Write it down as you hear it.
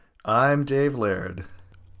I'm Dave Laird.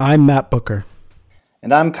 I'm Matt Booker.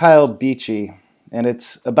 And I'm Kyle Beachy. And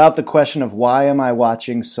it's about the question of why am I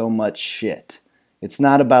watching so much shit? It's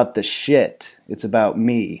not about the shit. It's about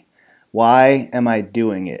me. Why am I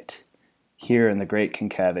doing it? Here in the Great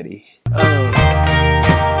Concavity.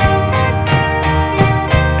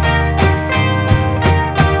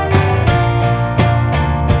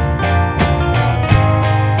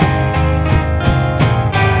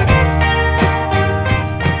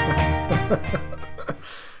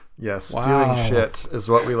 Yes, wow. Doing shit is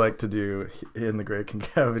what we like to do in the Great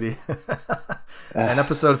Concavity. And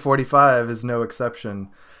episode 45 is no exception.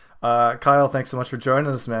 Kyle, thanks so much for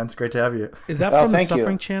joining us, man. It's great to have you. Is that from the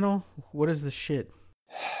Suffering Channel? What is the shit?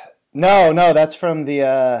 No, that's from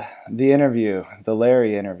the interview, the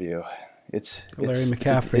Larry interview. It's Larry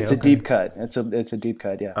McCaffrey. It's a deep cut. It's a deep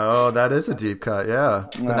cut, yeah. Oh, that is a deep cut, yeah.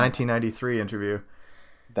 The 1993 interview.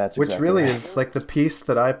 That's which exactly really right. is like the piece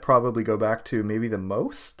that I probably go back to maybe the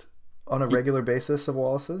most on a regular basis of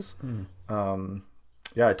Wallace's.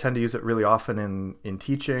 Yeah, I tend to use it really often in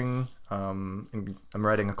teaching. I'm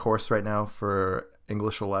writing a course right now for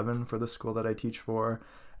English 11 for the school that I teach for,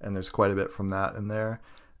 and there's quite a bit from that in there.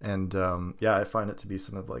 And yeah, I find it to be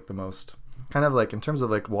some of like the most kind of like in terms of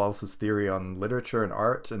like Wallace's theory on literature and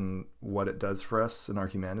art and what it does for us in our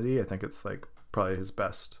humanity. I think it's like probably his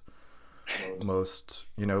best, most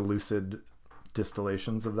lucid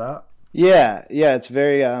distillations of that. Yeah, it's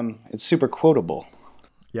very it's super quotable.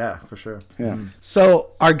 Yeah, for sure. Yeah.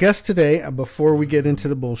 So our guest today, before we get into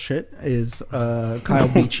the bullshit, is Kyle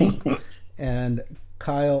Beachy. And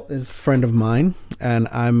Kyle is a friend of mine, and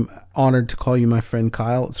I'm honored to call you my friend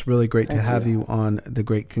Kyle. It's really great to have you on the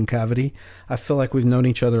Great Concavity. I feel like we've known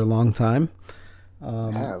each other a long time.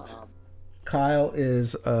 Kyle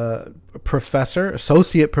is a professor,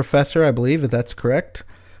 associate professor, I believe, if that's correct.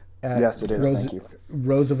 Yes, it is. Thank you.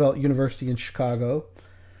 Roosevelt University in Chicago.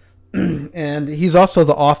 And he's also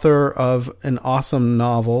the author of an awesome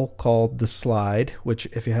novel called The Slide, which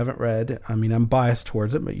if you haven't read, I mean, I'm biased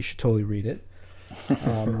towards it, but you should totally read it.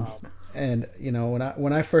 And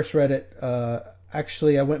when I first read it,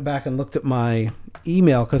 actually I went back and looked at my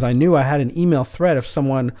email because I knew I had an email thread of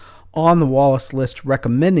someone on the Wallace list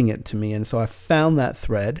recommending it to me. And so I found that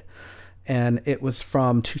thread, and it was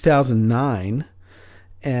from 2009.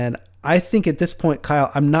 And I think at this point,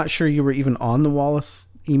 Kyle, I'm not sure you were even on the Wallace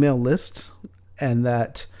email list, and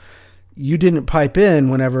that you didn't pipe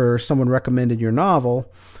in whenever someone recommended your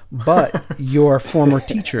novel, but your former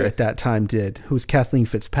teacher at that time did, who was Kathleen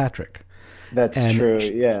Fitzpatrick. That's true,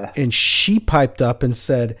 yeah. And she piped up and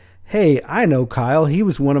said, "Hey, I know Kyle. He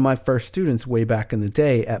was one of my first students way back in the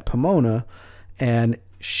day at Pomona." And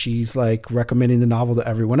she's like recommending the novel to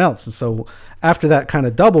everyone else. And so after that kind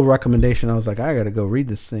of double recommendation, I was like, I got to go read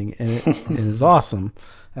this thing. And it is awesome.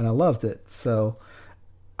 And I loved it. So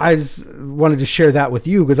I just wanted to share that with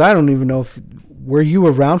you because I don't even know were you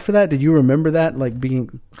around for that? Did you remember that, like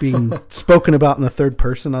being spoken about in the third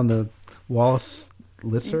person on the Wallace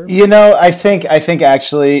listserv? I think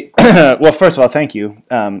actually, well, first of all, thank you.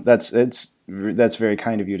 That's very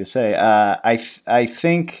kind of you to say. I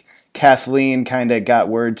think Kathleen kind of got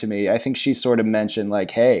word to me. I think she sort of mentioned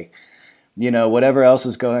like, hey, whatever else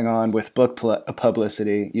is going on with book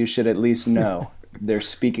publicity, you should at least know. They're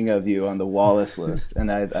speaking of you on the Wallace list,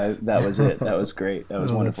 and I that was it. That was great. That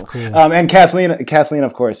was wonderful. Cool. And Kathleen,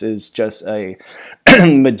 of course, is just a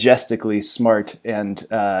majestically smart and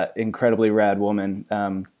incredibly rad woman.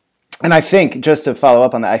 And I think, just to follow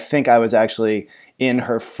up on that, I think I was actually in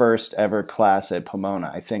her first ever class at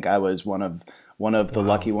Pomona. I think I was one of the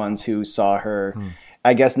lucky ones who saw her.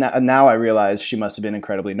 I guess now I realize she must have been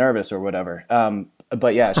incredibly nervous or whatever.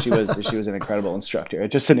 But yeah, she was an incredible instructor,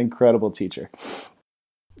 just an incredible teacher.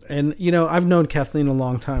 And I've known Kathleen a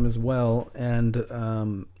long time as well, and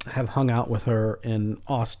have hung out with her in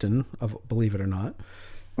Austin, believe it or not.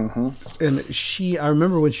 Mm-hmm. And I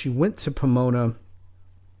remember when she went to Pomona.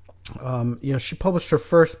 She published her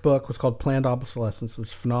first book, was called Planned Obsolescence, which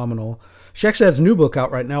was phenomenal. She actually has a new book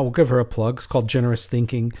out right now. We'll give her a plug. It's called Generous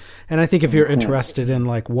Thinking. And I think if you're interested in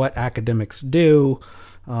like what academics do,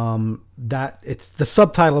 that it's the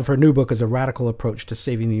subtitle of her new book is A Radical Approach to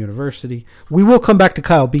Saving the University. We will come back to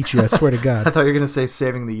Kyle Beachy, I swear to God. I thought you were going to say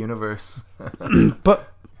Saving the Universe.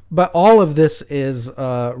 But all of this is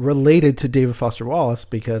related to David Foster Wallace,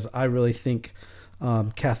 because I really think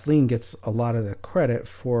Kathleen gets a lot of the credit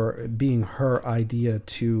for being her idea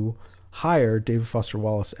to hire David Foster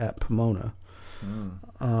Wallace at Pomona.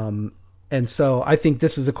 And so I think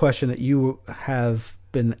this is a question that you have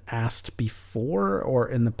been asked before or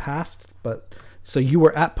in the past, but so you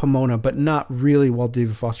were at Pomona, but not really while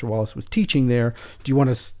David Foster Wallace was teaching there. Do you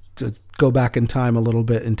want to to go back in time a little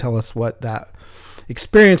bit and tell us what that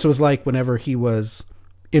experience was like whenever he was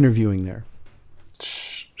interviewing there.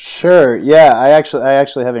 Sure. Yeah, I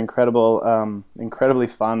actually have incredibly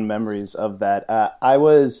fond memories of that. I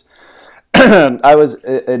was I was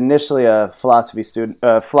initially a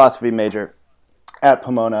philosophy major at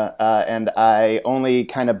Pomona, and I only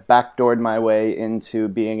kind of backdoored my way into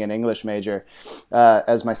being an English major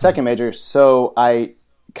as my second major. So I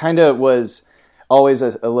kind of was always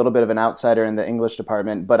a little bit of an outsider in the English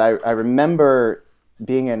department. But I remember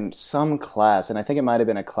being in some class, and I think it might have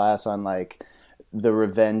been a class on like the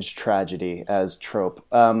revenge tragedy as trope.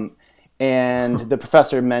 And the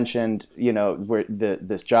professor mentioned,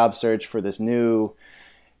 this job search for this new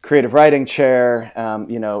creative writing chair.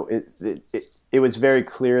 It was very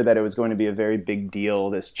clear that it was going to be a very big deal,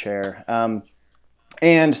 this chair.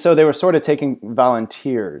 And so they were sort of taking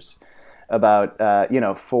volunteers about,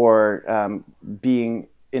 for being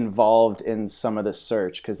involved in some of the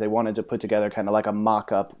search because they wanted to put together kind of like a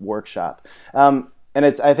mock-up workshop. And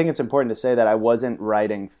I think it's important to say that I wasn't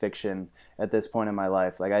writing fiction at this point in my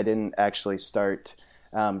life. Like I didn't actually start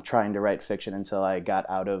trying to write fiction until I got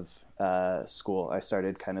out of school. I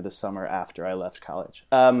started kind of the summer after I left college.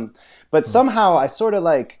 But somehow I sort of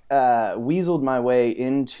like weaseled my way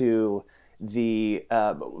into the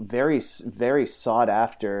very, very sought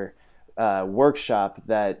after workshop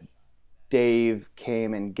that Dave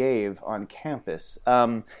came and gave on campus.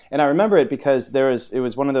 And I remember it because it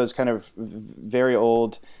was one of those kind of very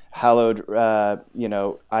old, hallowed,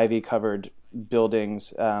 ivy covered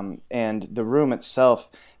buildings. And the room itself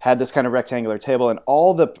had this kind of rectangular table, and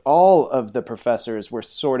all of the professors were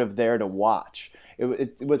sort of there to watch.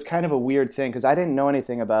 It was kind of a weird thing because I didn't know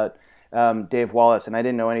anything about Dave Wallace, and I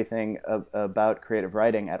didn't know anything about creative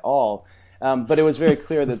writing at all. But it was very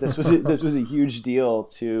clear that this was a huge deal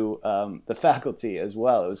to the faculty as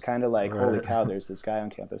well. It was kind of like, holy cow, there's this guy on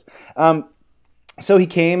campus. So he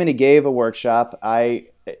came and he gave a workshop. I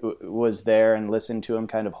was there and listened to him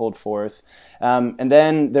kind of hold forth. And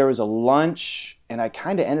then there was a lunch, and I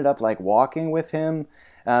kind of ended up like walking with him.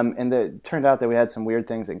 And it turned out that we had some weird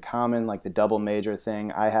things in common, like the double major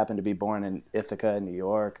thing. I happened to be born in Ithaca, New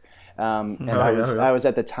York. I was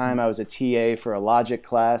at the time, I was a TA for a logic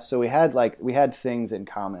class. So we had things in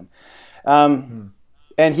common.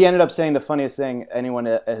 And he ended up saying the funniest thing anyone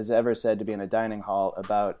has ever said to be in a dining hall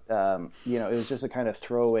about, it was just a kind of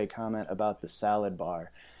throwaway comment about the salad bar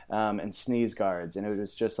and sneeze guards. And it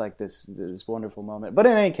was just like this wonderful moment. But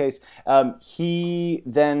in any case, he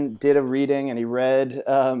then did a reading, and he read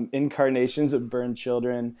Incarnations of Burned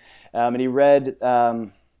Children. And he read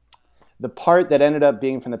the part that ended up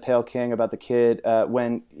being from The Pale King about the kid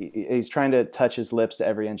when he's trying to touch his lips to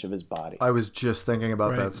every inch of his body. I was just thinking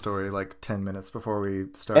about that story like 10 minutes before we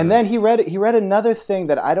started. And then he read another thing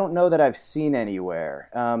that I don't know that I've seen anywhere.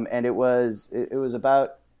 And it was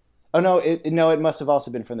about, it must have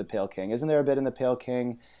also been from The Pale King. Isn't there a bit in The Pale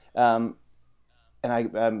King? And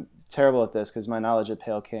I'm terrible at this because my knowledge of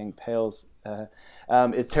Pale King pales.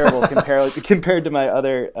 It's terrible compared to my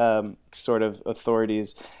other sort of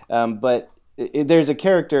authorities. But there's a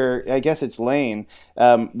character, I guess it's Lane,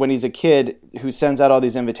 when he's a kid who sends out all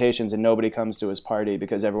these invitations and nobody comes to his party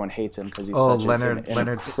because everyone hates him because he's such Leonard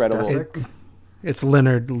incredible. It's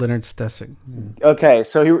Leonard Stessig. Okay,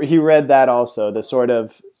 so he read that also, the sort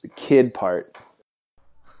of kid part.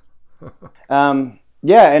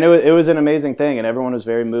 Yeah, and it was an amazing thing, and everyone was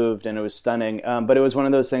very moved, and it was stunning. But it was one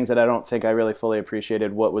of those things that I don't think I really fully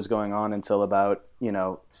appreciated what was going on until about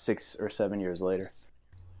 6 or 7 years later.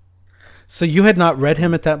 So you had not read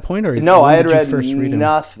him at that point, or no? I had read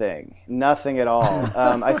nothing at all.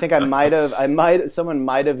 I think someone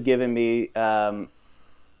might have given me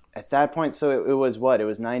at that point. So it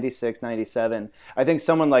was 96, 97. I think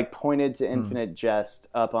someone like pointed to Infinite Jest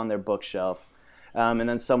up on their bookshelf. And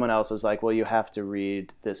then someone else was like, well, you have to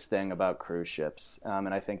read this thing about cruise ships.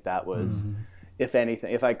 And I think that was, if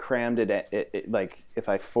anything, if I crammed if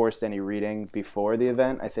I forced any reading before the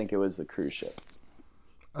event, I think it was the cruise ship.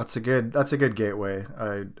 That's a good gateway.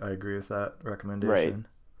 I agree with that recommendation.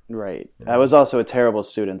 Right. Yeah. I was also a terrible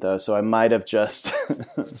student, though, so I might have just...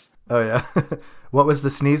 Oh, yeah. What was the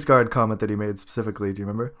sneeze guard comment that he made specifically? Do you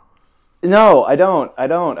remember? No, I don't.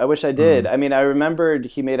 I wish I did. I mean, I remembered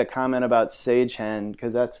he made a comment about Sagehen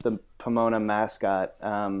because that's the Pomona mascot.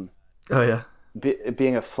 Oh, yeah.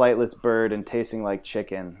 Being a flightless bird and tasting like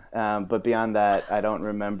chicken. But beyond that, I don't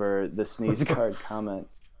remember the sneeze guard comment.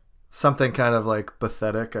 Something kind of like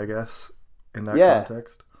pathetic, I guess, in that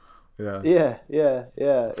context. Yeah.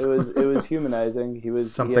 It was humanizing. He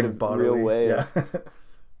had a bodily. real way. Yeah.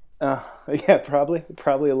 Yeah,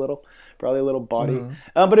 probably a little bawdy.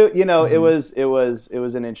 But it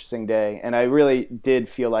was an interesting day, and I really did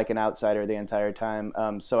feel like an outsider the entire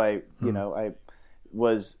time. So I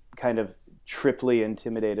was kind of triply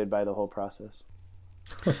intimidated by the whole process.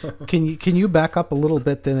 Can you back up a little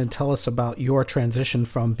bit then and tell us about your transition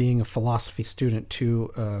from being a philosophy student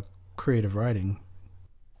to creative writing?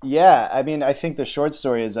 Yeah, I mean, I think the short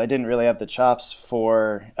story is I didn't really have the chops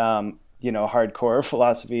for hardcore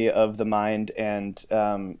philosophy of the mind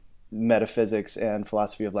and metaphysics and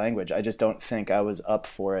philosophy of language. I just don't think I was up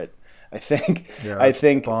for it. I think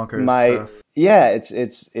bonkers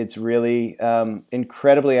stuff. It's really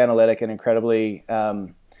incredibly analytic and incredibly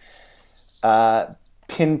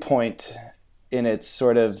pinpoint in its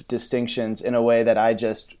sort of distinctions in a way that I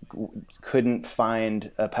just couldn't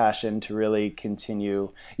find a passion to really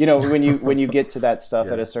continue. When you get to that stuff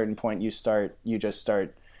at a certain point, you just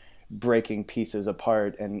start breaking pieces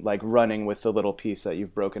apart and like running with the little piece that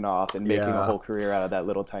you've broken off and making a whole career out of that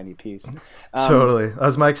little tiny piece. Totally. That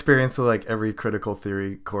was my experience with like every critical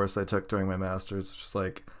theory course I took during my master's. It's just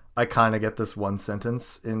like, I kind of get this one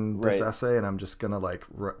sentence in this essay, and I'm just gonna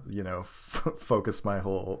focus my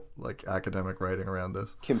whole like academic writing around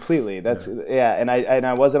this. Completely. And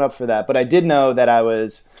I wasn't up for that, but I did know that I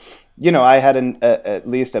was, I had at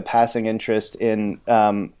least a passing interest in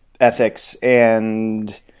ethics,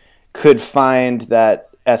 and could find that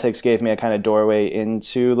ethics gave me a kind of doorway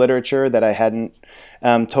into literature that I hadn't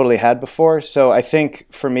totally had before. So I think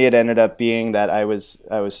for me it ended up being that I was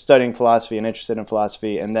studying philosophy and interested in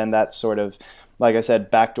philosophy, and then that sort of, like I said,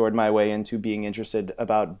 backdoored my way into being interested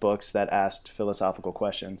about books that asked philosophical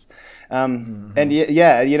questions. And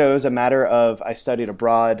it was a matter of, I studied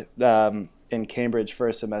abroad in Cambridge for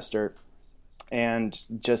a semester, and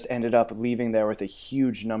just ended up leaving there with a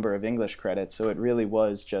huge number of English credits. So it really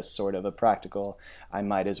was just sort of a practical, I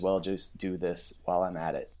might as well just do this while I'm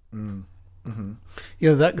at it. Mm-hmm.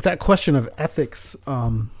 That question of ethics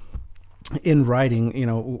in writing,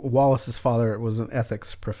 Wallace's father was an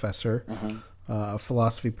ethics professor, a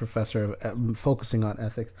philosophy professor focusing on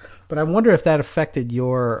ethics. But I wonder if that affected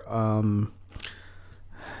your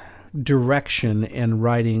direction in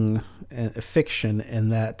writing fiction,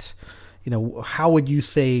 and that, how would you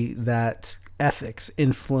say that ethics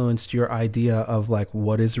influenced your idea of like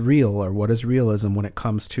what is real or what is realism when it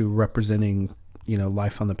comes to representing,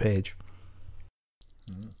 life on the page?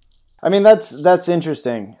 I mean, that's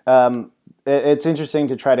interesting. It's interesting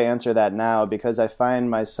to try to answer that now, because I find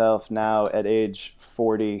myself now at age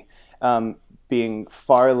 40 being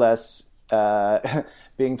far less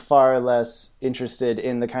interested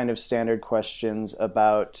in the kind of standard questions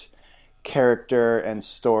about character and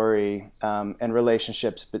story and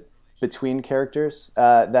relationships between characters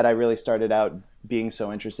that I really started out being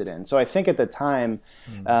so interested in. So I think at the time,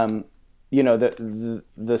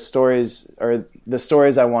 the stories, or the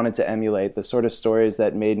stories I wanted to emulate, the sort of stories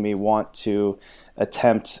that made me want to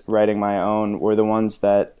attempt writing my own, were the ones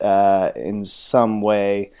that in some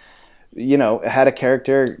way, had a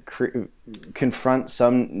character confront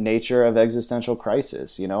some nature of existential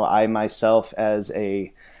crisis. I myself, as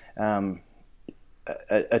a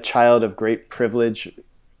child of great privilege,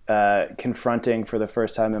 confronting for the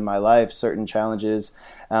first time in my life certain challenges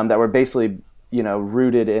that were basically,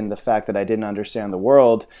 rooted in the fact that I didn't understand the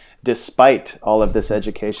world, despite all of this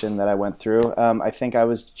education that I went through. I think I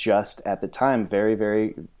was just at the time very,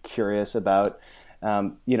 very curious about,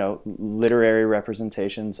 literary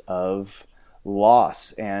representations of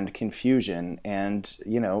loss and confusion, and,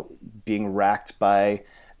 being racked by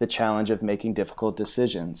the challenge of making difficult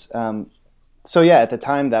decisions. So at the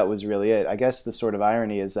time, that was really it. I guess the sort of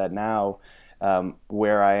irony is that now,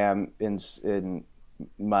 where I am in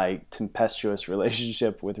my tempestuous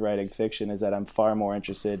relationship with writing fiction, is that I'm far more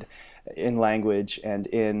interested in language and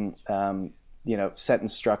in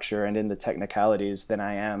sentence structure and in the technicalities than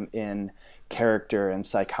I am in character and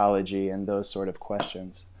psychology and those sort of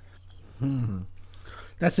questions.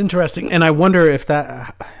 That's interesting, and I wonder if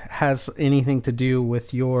that has anything to do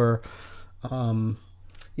with your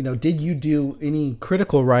did you do any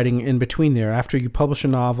critical writing in between there after you publish a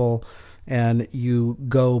novel and you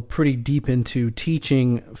go pretty deep into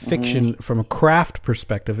teaching fiction from a craft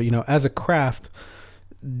perspective? As a craft,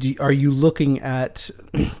 are you looking at,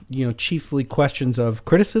 chiefly questions of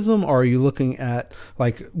criticism, or are you looking at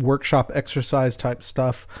like workshop exercise type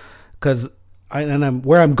stuff? Because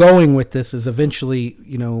where I'm going with this is eventually,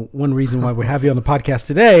 one reason why we have you on the podcast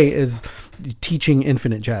today is teaching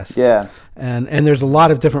Infinite Jest. Yeah. And there's a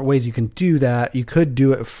lot of different ways you can do that. You could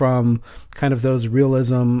do it from kind of those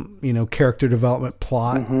realism, character development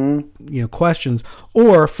plot, questions,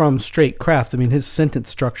 or from straight craft. I mean, his sentence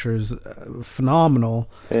structure is phenomenal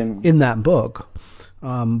in that book.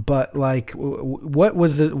 But like, what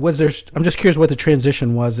was there? I'm just curious what the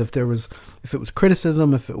transition was. If it was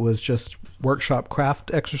criticism, if it was just workshop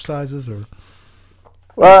craft exercises, or.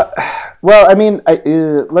 Well, I mean,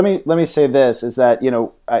 let me say this is that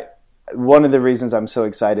one of the reasons I'm so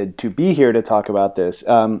excited to be here to talk about this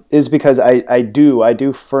is because I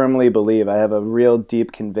do firmly believe, I have a real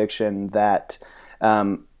deep conviction that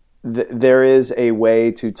there is a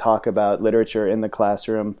way to talk about literature in the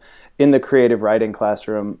classroom, in the creative writing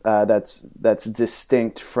classroom, that's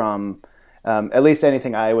distinct from at least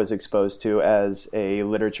anything I was exposed to as a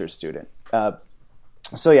literature student.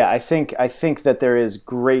 So yeah, I think that there is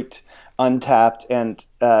great untapped and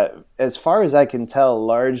as far as I can tell,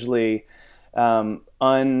 largely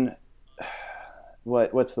unrespected,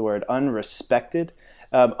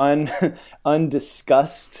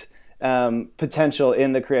 undiscussed potential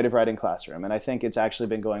in the creative writing classroom. And I think it's actually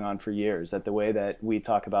been going on for years, that the way that we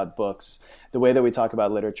talk about books, the way that we talk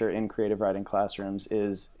about literature in creative writing classrooms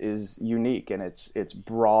is unique, and it's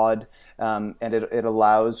broad, and it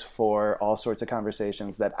allows for all sorts of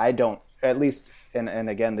conversations that I don't, at least, and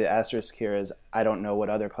again, the asterisk here is I don't know what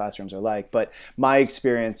other classrooms are like, but my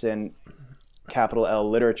experience in capital L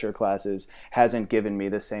literature classes hasn't given me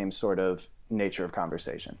the same sort of nature of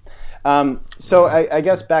conversation. So I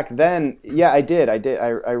guess back then, yeah, I did.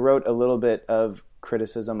 I wrote a little bit of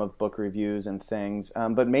criticism of book reviews and things,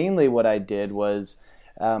 but mainly what I did was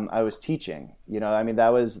I was teaching. I mean, that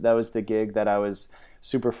was the gig that I was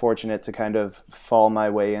super fortunate to kind of fall my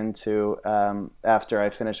way into after I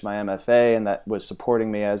finished my MFA, and that was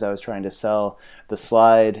supporting me as I was trying to sell The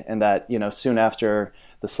Slide, and that soon after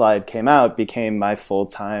The Slide came out became my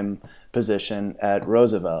full-time position at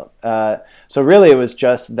Roosevelt. So really it was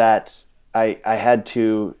just that I had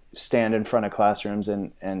to stand in front of classrooms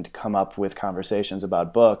and come up with conversations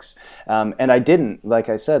about books. And I didn't, like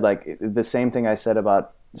I said, like the same thing I said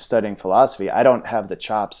about studying philosophy, I don't have the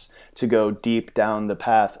chops to go deep down the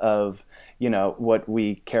path of, what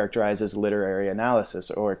we characterize as literary analysis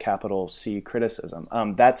or capital C criticism.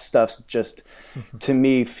 That stuff's just, to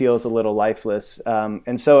me, feels a little lifeless.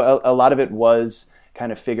 And so a lot of it was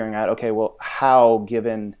kind of figuring out, okay, well, how,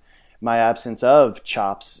 given my absence of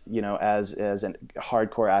chops, as a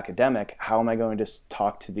hardcore academic, how am I going to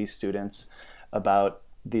talk to these students about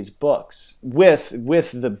these books with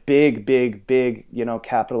the big,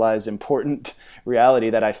 capitalized important reality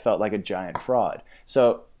that I felt like a giant fraud.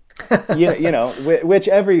 So, which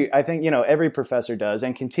every professor does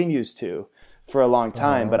and continues to for a long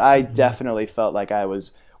time, but I definitely felt like I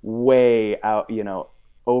was way out,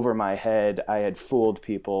 over my head. I had fooled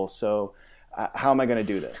people. So how am I going to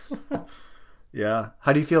do this? Yeah.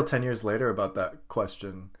 How do you feel 10 years later about that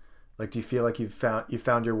question? Like, do you feel like you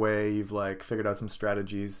found your way? You've like figured out some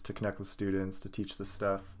strategies to connect with students, to teach this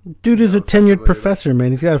stuff. Dude is a tenured professor,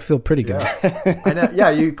 man. He's got to feel pretty good. Yeah. I know.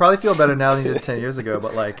 Yeah, you probably feel better now than you did 10 years ago.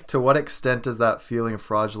 But like, to what extent does that feeling of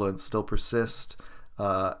fraudulence still persist?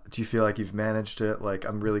 Do you feel like you've managed it? Like,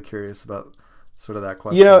 I'm really curious about sort of that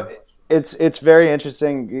question. It's very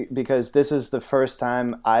interesting because this is the first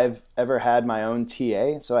time I've ever had my own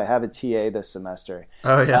TA. So I have a TA this semester.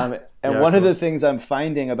 Oh, yeah. And one of the things I'm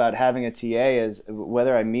finding about having a TA is,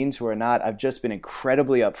 whether I mean to or not, I've just been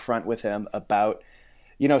incredibly upfront with him about,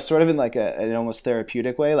 sort of in like an almost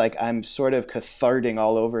therapeutic way. Like I'm sort of catharting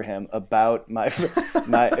all over him about my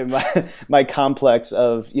complex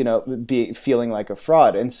of, feeling like a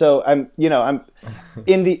fraud. And so I'm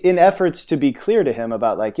in efforts to be clear to him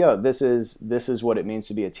about like, this is what it means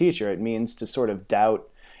to be a teacher. It means to sort of doubt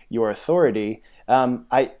your authority.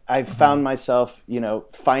 I've found myself,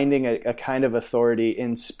 finding a kind of authority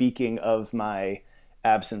in speaking of my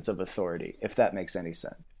absence of authority, if that makes any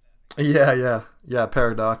sense. Yeah.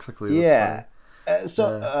 Paradoxically. Yeah.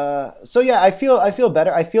 So yeah, I feel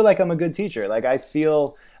better. I feel like I'm a good teacher. Like I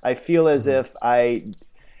feel as if I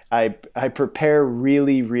prepare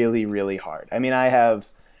really, really, really hard. I mean, I have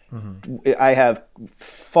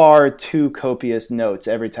far too copious notes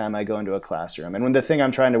every time I go into a classroom. And when the thing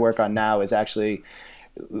I'm trying to work on now is actually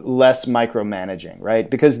less micromanaging, right?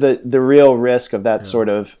 Because the real risk of that sort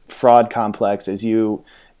of fraud complex is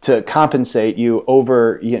to compensate, you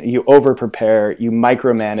over prepare, you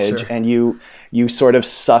micromanage, and you sort of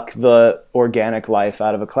suck the organic life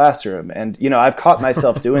out of a classroom. And I've caught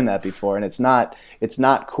myself doing that before, and it's not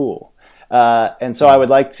cool. And so I would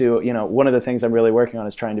like to, one of the things I'm really working on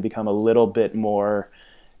is trying to become a little bit more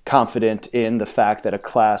confident in the fact that a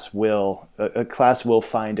class will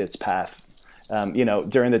find its path.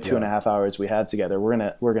 During the 2.5 hours we have together,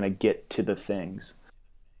 we're gonna get to the things.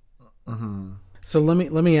 Mm-hmm. So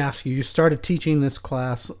let me ask you. You started teaching this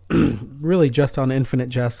class really just on Infinite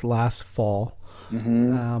Jest last fall,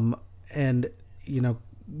 mm-hmm. And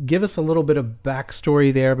give us a little bit of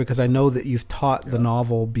backstory there, because I know that you've taught the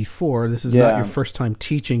novel before. This is not your first time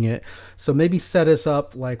teaching it. So maybe set us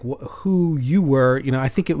up like who you were. I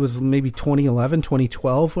think it was maybe 2011,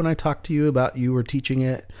 2012 when I talked to you about you were teaching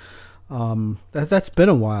it. That's been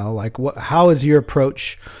a while. Like, how has your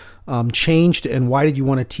approach changed, and why did you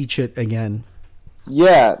want to teach it again?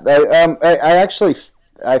 Yeah,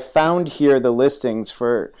 I found here the listings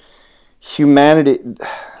for Humanity.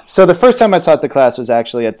 So the first time I taught the class was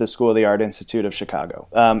actually at the School of the Art Institute of Chicago,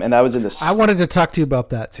 and that was in the. I wanted to talk to you about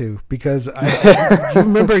that too, because you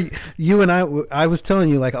remember you and I was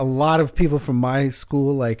telling you, like, a lot of people from my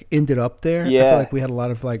school like ended up there. Yeah, I feel like we had a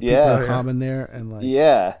lot of like people in common there, and like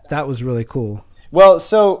that was really cool. Well,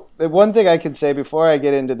 so one thing I can say before I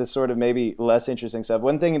get into the sort of maybe less interesting stuff,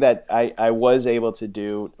 one thing that I was able to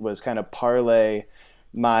do was kind of parlay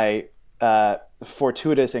my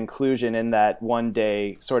fortuitous inclusion in that one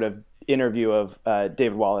day sort of interview of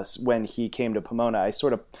David Wallace when he came to Pomona.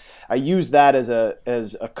 I used that as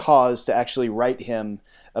a cause to actually write him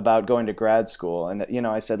about going to grad school. And,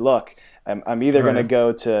 I said, look, I'm either going to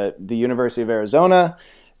go to the University of Arizona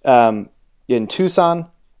in Tucson,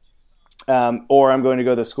 or I'm going to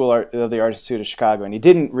go to the School of the Art Institute of Chicago. And he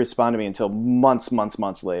didn't respond to me until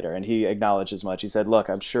months later. And he acknowledged as much. He said, look,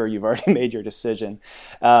 I'm sure you've already made your decision.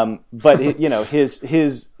 But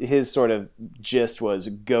his sort of gist was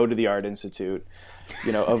go to the Art Institute.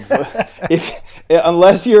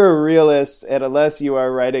 Unless you're a realist and unless you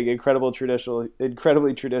are writing incredibly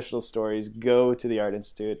traditional stories, go to the Art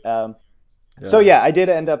Institute. So I did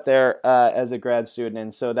end up there as a grad student,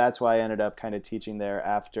 and so that's why I ended up kind of teaching there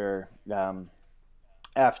after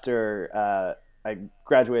I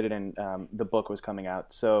graduated and the book was coming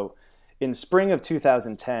out. So in spring of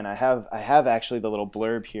 2010, I have actually the little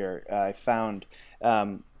blurb here. I found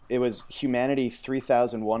it was Humanity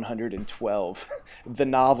 3112, the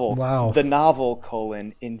novel. Wow. The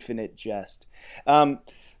novel : Infinite Jest.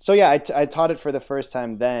 So I taught it for the first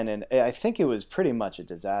time then, and I think it was pretty much a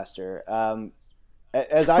disaster.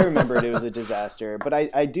 As I remember it was a disaster. But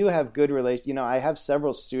I do have good relation. I have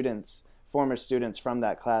several former students from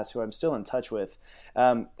that class who I'm still in touch with,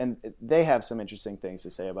 and they have some interesting things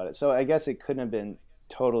to say about it. So I guess it couldn't have been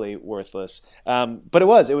totally worthless. But it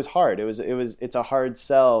was hard. It's a hard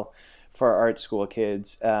sell for art school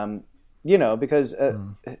kids. Because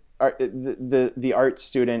the art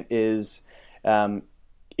student is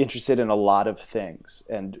interested in a lot of things,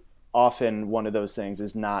 and often one of those things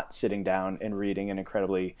is not sitting down and reading an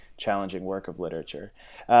incredibly challenging work of literature.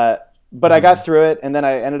 But I got through it, and then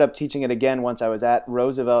I ended up teaching it again once I was at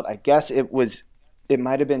Roosevelt. I guess it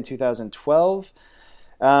might have been 2012,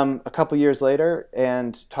 a couple years later,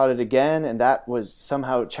 and taught it again, and that was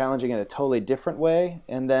somehow challenging in a totally different way.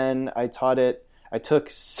 And then I taught it. I took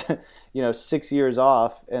 6 years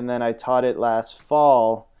off, and then I taught it last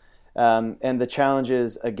fall. And the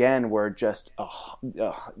challenges, again, were just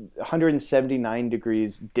 179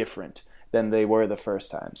 degrees different than they were the first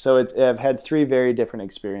time. So I've had 3 very different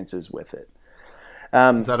experiences with it.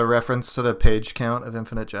 Is that a reference to the page count of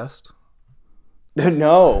Infinite Jest?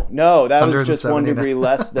 No, that was just 1 degree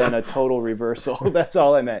less than a total reversal. That's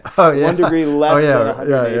all I meant. 1 degree less than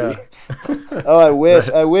 180. Oh, I wish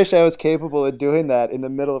I was capable of doing that in the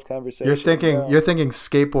middle of conversation. You're thinking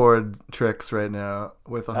skateboard tricks right now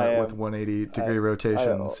with 180 degree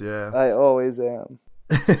rotations. I always am.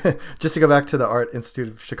 Just to go back to the Art Institute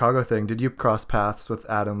of Chicago thing, did you cross paths with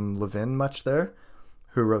Adam Levin much there?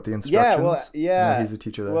 Who wrote the instructions? He's a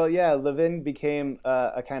teacher there. Well, Levin became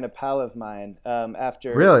a kind of pal of mine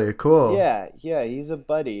after. Really cool. Yeah, he's a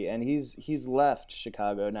buddy, and he's left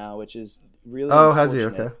Chicago now, which is really. Oh, has he?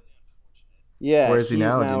 Okay. Yeah, where is he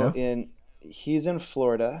now? Do you know? He's in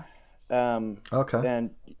Florida. Okay.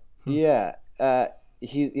 And I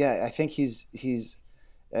think he's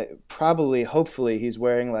probably, hopefully, he's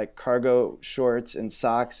wearing like cargo shorts and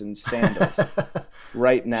socks and sandals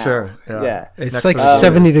right now. Sure. Yeah. It's like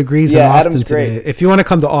 70 degrees in Austin Adam's today. great. If you want to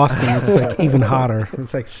come to Austin, it's like even hotter.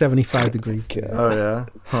 It's like 75 degrees. Oh yeah.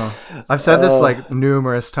 Huh. I've said this like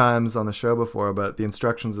numerous times on the show before, but The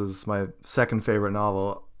Instructions is my second favorite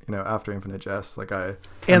novel. After Infinite Jest,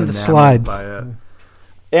 and The Slide. By it.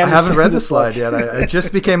 And I haven't read The Slide yet. I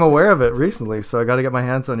just became aware of it recently, so I got to get my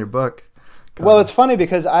hands on your book. Well, it's funny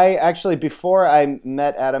because I actually, before I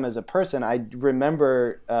met Adam as a person, I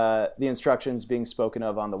remember the instructions being spoken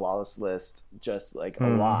of on the Wallace list just like a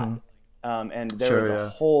lot. And there was a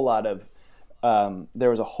whole lot of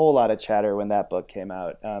chatter when that book came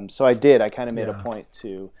out. So I kind of made a point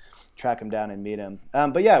to track him down and meet him.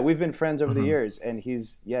 But yeah, we've been friends over the years, and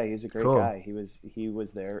he's a great guy. He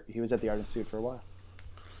was there. He was at the Art Institute for a while.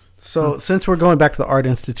 So since we're going back to the Art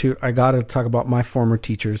Institute, I got to talk about my former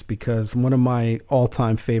teachers, because one of my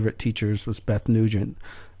all-time favorite teachers was Beth Nugent.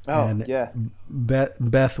 Oh, and yeah.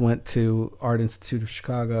 Beth went to Art Institute of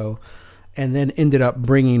Chicago and then ended up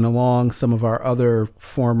bringing along some of our other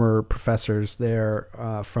former professors there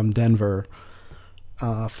from Denver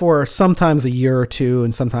for sometimes a year or two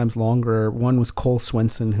and sometimes longer. One was Cole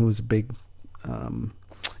Swenson, who was a big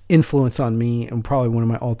influence on me and probably one of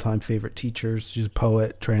my all-time favorite teachers. She's a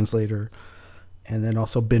poet, translator, and then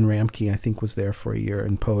also Ben Ramke, I think, was there for a year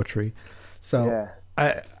in poetry. So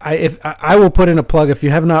I will put in a plug. If you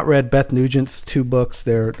have not read Beth Nugent's 2 books,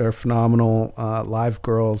 they're phenomenal. Live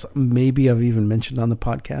Girls, maybe I've even mentioned on the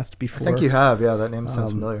podcast before. I think you have. Yeah, that name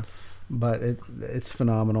sounds familiar. But it's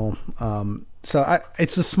phenomenal. So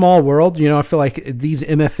it's a small world. I feel like these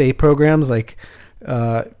MFA programs, like,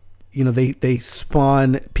 they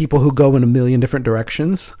spawn people who go in a million different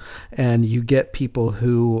directions, and you get people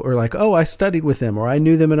who are like, oh, I studied with them, or I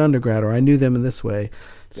knew them in undergrad, or I knew them in this way.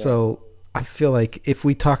 Yeah. So I feel like if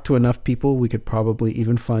we talk to enough people, we could probably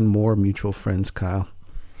even find more mutual friends, Kyle.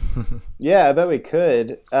 Yeah, I bet we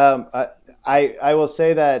could. I will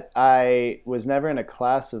say that I was never in a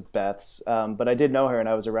class of Beth's, but I did know her, and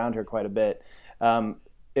I was around her quite a bit.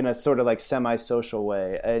 In a sort of like semi-social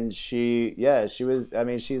way. And she was,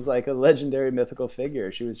 she's like a legendary mythical figure.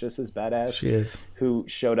 She was just this badass who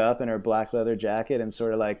showed up in her black leather jacket and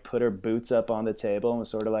sort of like put her boots up on the table and was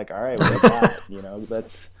sort of like, all right, what's that?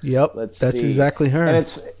 Let's that's see. Exactly her.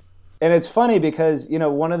 And it's funny because,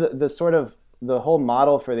 one of the sort of the whole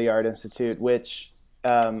model for the Art Institute, which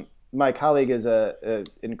my colleague is a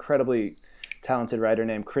incredibly talented writer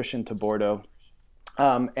named Christian Tabordo.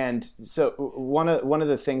 And so one of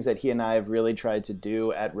the things that he and I have really tried to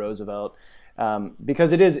do at Roosevelt,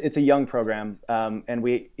 because it's a young program, and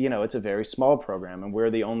it's a very small program, and we're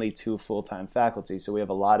the only 2 full-time faculty, so we have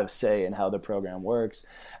a lot of say in how the program works.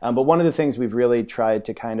 But one of the things we've really tried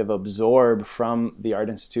to kind of absorb from the Art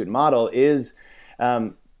Institute model is,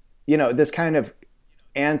 this kind of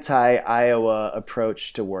anti-Iowa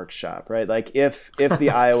approach to workshop, right? Like if the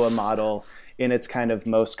Iowa model in its kind of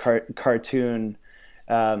most cartoon,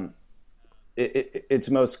 its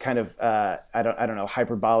most kind of I don't know,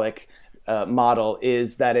 hyperbolic model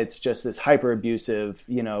is that it's just this hyper abusive,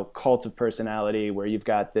 cult of personality where you've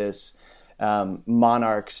got this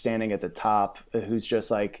monarch standing at the top who's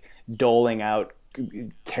just like doling out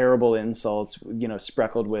terrible insults,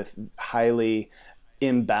 sprinkled with highly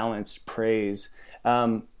imbalanced praise.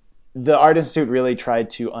 The Art Institute really tried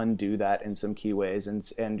to undo that in some key ways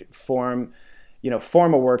and form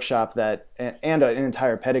a workshop that and an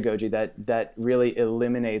entire pedagogy that really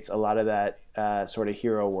eliminates a lot of that sort of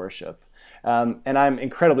hero worship. And I'm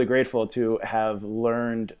incredibly grateful to have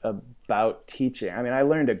learned about teaching. I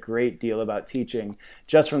learned a great deal about teaching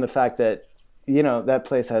just from the fact that, that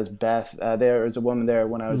place has Beth. There was a woman there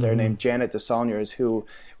when I was there named Janet DeSaulniers, who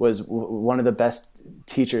was one of the best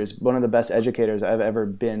teachers, one of the best educators I've ever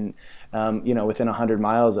been, within 100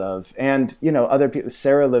 miles of. And, other people,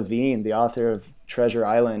 Sarah Levine, the author of Treasure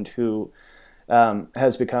Island, who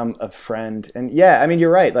has become a friend. And yeah,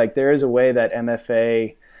 you're right. Like there is a way that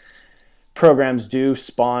MFA programs do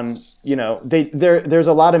spawn, there's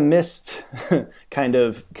a lot of missed kind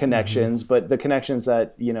of connections, but the connections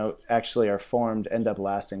that, actually are formed end up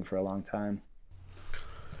lasting for a long time.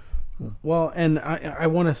 Well, and I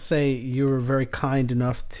want to say you were very kind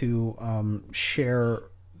enough to share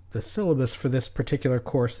the syllabus for this particular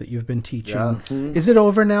course that you've been teaching. Yeah. Mm-hmm. Is it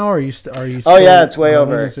over now? Or are you still Oh yeah, it's way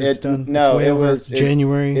over. Done? No, it's way over.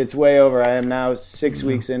 January. It's way over. I am now 6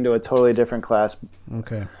 weeks into a totally different class.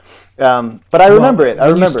 Okay. But I remember it.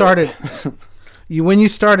 When you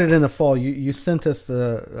started in the fall, you sent us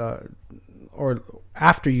or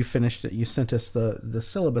after you finished it, you sent us the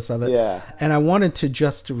syllabus of it. Yeah. And I wanted to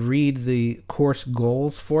just read the course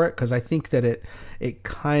goals for it because I think that it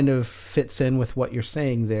kind of fits in with what you're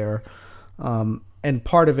saying there. And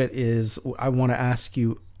part of it is I want to ask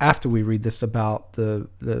you after we read this about the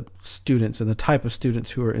students and the type of students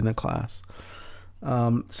who are in the class.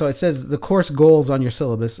 So it says the course goals on your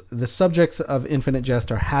syllabus. The subjects of Infinite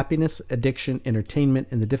Jest are happiness, addiction, entertainment,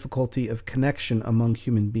 and the difficulty of connection among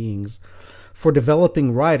human beings. For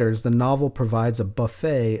developing writers, the novel provides a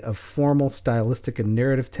buffet of formal stylistic and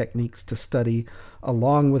narrative techniques to study,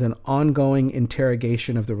 along with an ongoing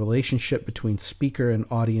interrogation of the relationship between speaker and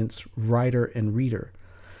audience, writer and reader.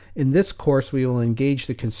 In this course, we will engage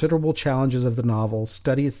the considerable challenges of the novel,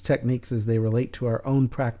 study its techniques as they relate to our own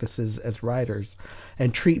practices as writers,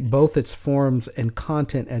 and treat both its forms and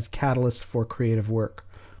content as catalysts for creative work.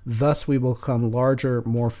 Thus, we will become larger,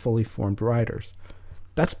 more fully formed writers.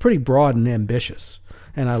 That's pretty broad and ambitious.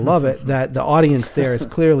 And I love it that the audience there is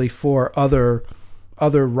clearly for other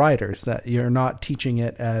writers, that you're not teaching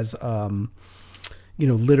it as,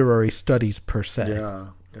 literary studies per se.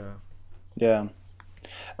 Yeah.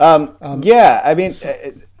 I mean,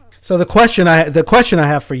 so the question I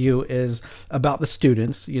have for you is about the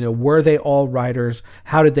students. Were they all writers?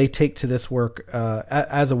 How did they take to this work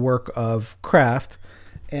as a work of craft?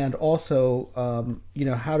 And also,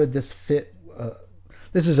 how did this fit?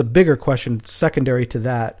 This is a bigger question. Secondary to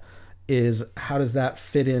that is, how does that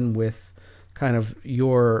fit in with kind of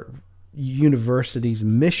your university's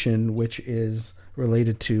mission, which is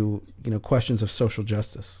related to questions of social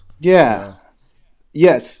justice? Yeah.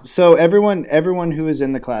 Yes. So everyone who is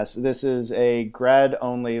in the class, this is a grad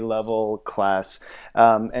only level class,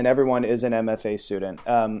 and everyone is an MFA student.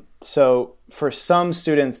 So for some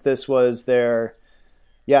students, this was I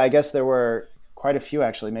guess there were quite a few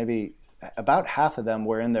actually, maybe about half of them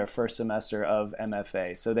were in their first semester of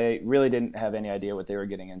MFA. So they really didn't have any idea what they were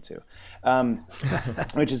getting into,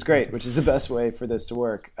 which is great, which is the best way for this to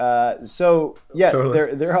work.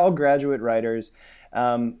 Totally. They're all graduate writers.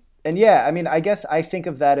 And yeah, I mean, I guess I think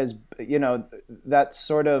of that as, that's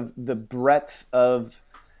sort of the breadth of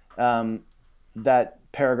that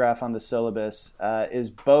paragraph on the syllabus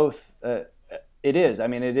is both, it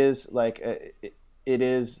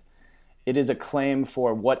is a claim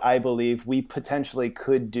for what I believe we potentially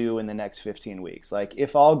could do in the next 15 weeks. Like,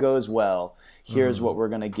 if all goes well, here's what we're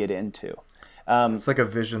going to get into. It's like a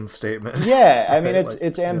vision statement. Yeah, I mean,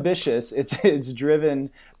 it's ambitious. Yeah. It's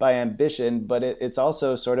driven by ambition, but it's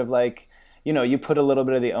also sort of like, you put a little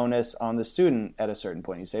bit of the onus on the student at a certain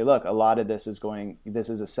point. You say, look, a lot of this is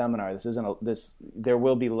a seminar. There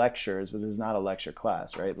will be lectures, but this is not a lecture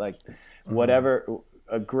class, right? Like, whatever,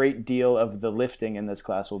 a great deal of the lifting in this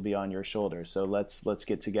class will be on your shoulders. So let's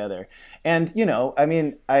get together. And, I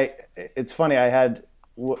mean, it's funny.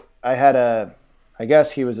 I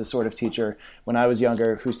guess he was a sort of teacher when I was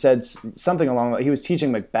younger who said something along, he was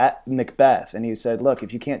teaching Macbeth, and he said, look,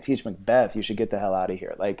 if you can't teach Macbeth, you should get the hell out of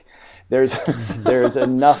here. Like, there's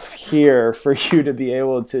enough here for you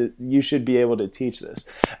you should be able to teach this.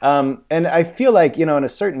 And I feel like, in a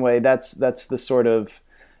certain way, that's the sort of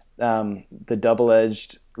the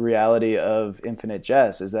double-edged reality of Infinite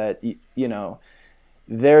Jest, is that,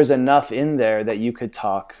 there's enough in there that you could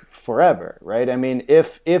talk forever, right? I mean,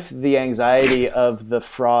 if the anxiety of the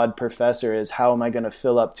fraud professor is, how am I going to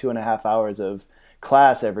fill up 2.5 hours of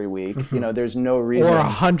class every week? There's no reason. Or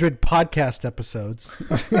 100 podcast episodes.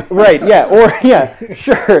 Right, yeah,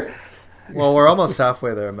 sure. Well, we're almost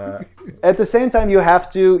halfway there, Matt. At the same time, you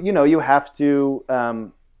have to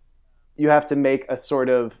make a sort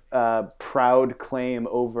of proud claim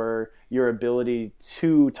over your ability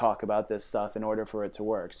to talk about this stuff in order for it to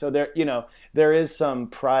work. So there is some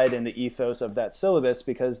pride in the ethos of that syllabus,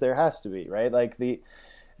 because there has to be, right? Like the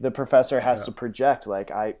professor has to project,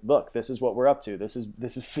 like, look, this is what we're up to. This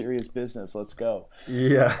is serious business. Let's go.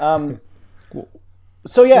 Yeah.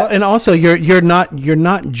 So yeah, well, and also you're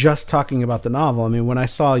not just talking about the novel. I mean, when I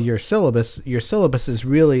saw your syllabus is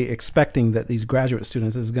really expecting that these graduate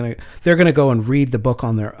students they're gonna go and read the book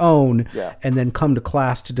on their own, and then come to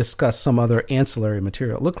class to discuss some other ancillary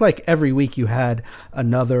material. It looked like every week you had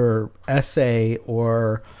another essay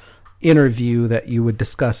or interview that you would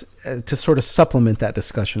discuss to sort of supplement that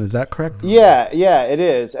discussion. Is that correct? Yeah, it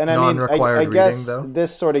is. And I mean, I guess reading,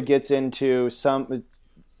 this sort of gets into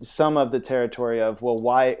some of the territory of, well,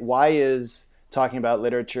 why is talking about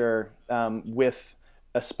literature with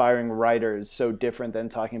aspiring writers so different than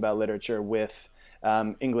talking about literature with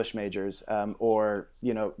English majors or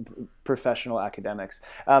professional academics,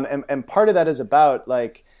 and part of that is about,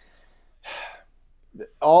 like,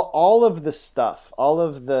 all of the stuff, all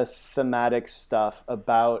of the thematic stuff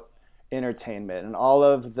about entertainment, and all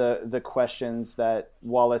of the questions that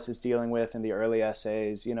Wallace is dealing with in the early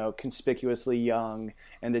essays, Conspicuously Young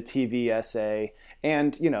and the TV essay,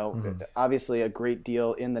 and obviously a great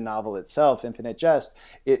deal in the novel itself, Infinite Jest.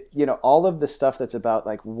 All of the stuff that's about,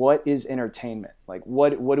 like, what is entertainment, like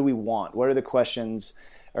what do we want, what are the questions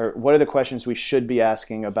or what are the questions we should be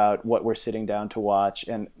asking about what we're sitting down to watch,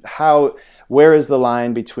 and where is the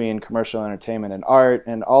line between commercial entertainment and art,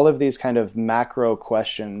 and all of these kind of macro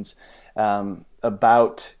questions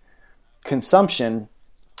about consumption.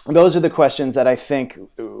 Those are the questions that I think,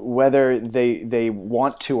 whether they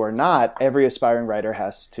want to or not, every aspiring writer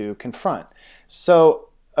has to confront. So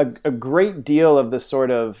a great deal of the sort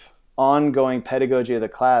of ongoing pedagogy of the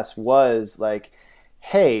class was like,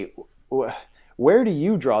 hey, where do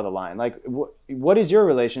you draw the line? Like, what is your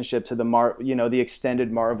relationship to the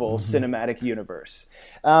extended Marvel cinematic universe?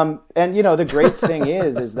 And the great thing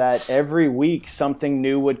is that every week something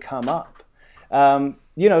new would come up.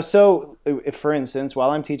 So if, for instance, while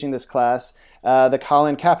I'm teaching this class, the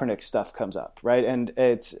Colin Kaepernick stuff comes up, right? And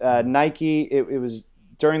it's Nike. It was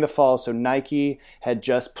during the fall, so Nike had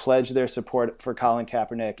just pledged their support for Colin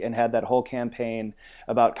Kaepernick and had that whole campaign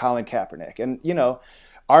about Colin Kaepernick. And,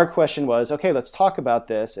 our question was, okay, let's talk about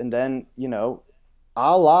this. And then,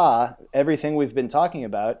 a la everything we've been talking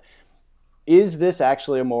about, is this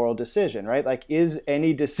actually a moral decision, right? Like, is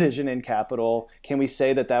any decision in capital, can we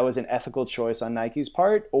say that was an ethical choice on Nike's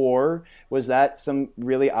part? Or was that some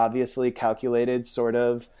really obviously calculated sort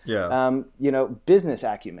of, business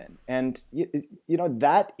acumen? And,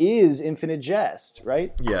 that is Infinite Jest,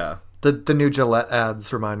 right? Yeah. The new Gillette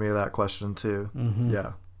ads remind me of that question too. Mm-hmm.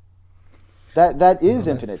 Yeah. That is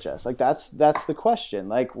Infinite Jest. Like, that's the question.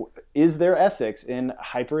 Like, is there ethics in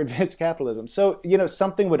hyper advanced capitalism? So,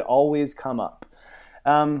 something would always come up.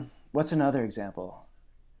 What's another example?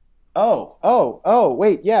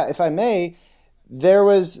 Wait, yeah, if I may, there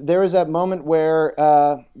was that moment where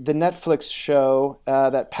the Netflix show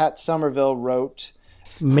that Pat Somerville wrote,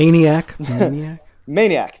 Maniac.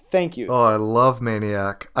 Maniac, thank you. Oh, I love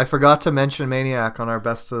Maniac. I forgot to mention Maniac on our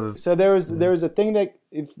best of. So there was a thing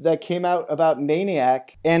that came out about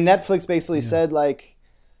Maniac, and Netflix basically said, like,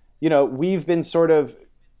 we've been sort of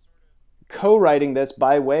co-writing this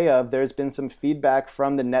by way of, there's been some feedback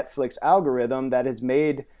from the Netflix algorithm that has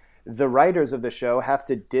made the writers of the show have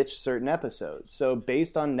to ditch certain episodes. So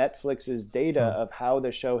based on Netflix's data of how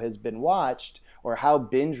the show has been watched, or how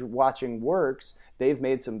binge watching works, they've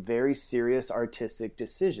made some very serious artistic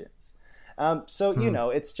decisions.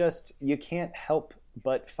 It's just, you can't help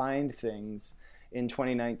but find things in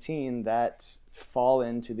 2019 that fall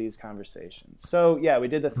into these conversations. So yeah, we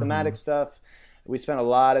did the thematic stuff. We spent a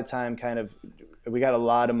lot of time we got a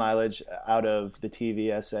lot of mileage out of the TV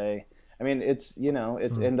essay. I mean,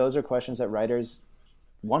 and those are questions that writers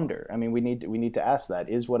wonder. I mean, we need to ask that.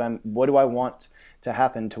 What do I want to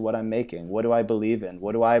happen to what I'm making? What do I believe in?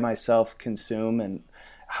 What do I myself consume, and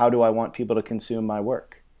how do I want people to consume my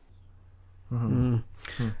work? Mm-hmm.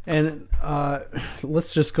 Mm-hmm. And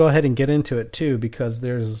let's just go ahead and get into it too, because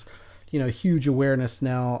there's huge awareness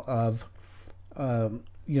now of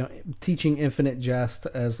teaching Infinite Jest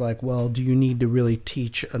as like, well, do you need to really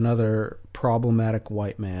teach another problematic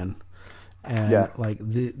white man? And like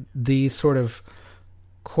these sort of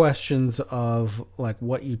questions of like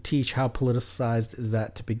what you teach, how politicized is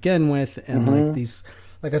that to begin with, and like these,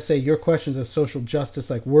 like I say, your questions of social justice,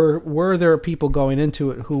 like were there people going into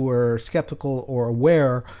it who were skeptical or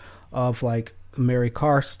aware of like Mary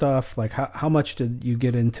Carr stuff? Like how much did you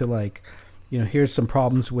get into like, here's some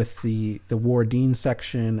problems with the Wardeen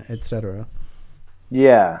section, etc.?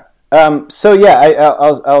 Yeah. I'll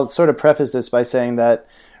sort of preface this by saying that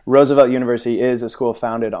Roosevelt University is a school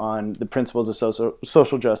founded on the principles of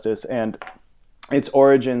social justice, and its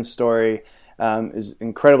origin story is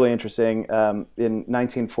incredibly interesting. In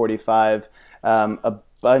 1945, a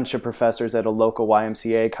bunch of professors at a local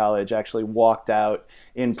YMCA college actually walked out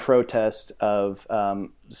in protest of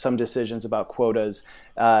some decisions about quotas,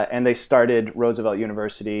 and they started Roosevelt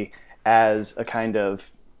University as a kind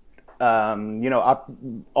of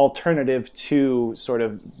alternative to sort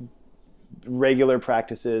of regular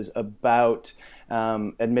practices about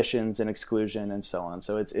admissions and exclusion and so on.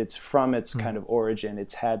 So it's from its kind of origin,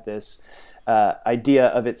 it's had this idea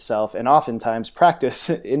of itself, and oftentimes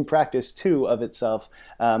in practice too, of itself,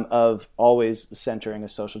 of always centering a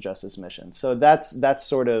social justice mission. So that's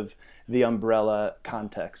sort of the umbrella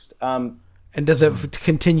context. And does it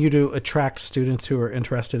continue to attract students who are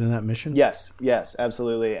interested in that mission? Yes,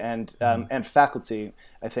 absolutely. And faculty,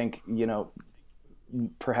 I think,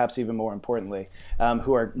 perhaps even more importantly,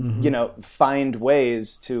 who are, find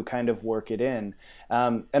ways to kind of work it in.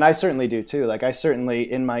 And I certainly do too. Like, I certainly,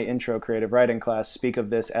 in my intro creative writing class, speak of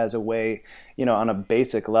this as a way, on a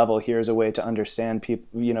basic level, here's a way to understand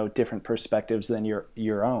people, different perspectives than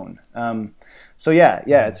your own.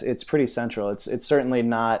 It's pretty central. It's certainly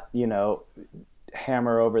not,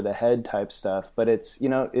 hammer over the head type stuff, but it's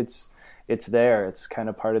it's there. It's kind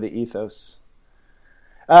of part of the ethos.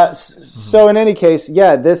 So in any case,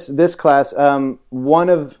 yeah, this class, one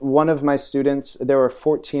of my students, there were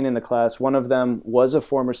 14 in the class. One of them was a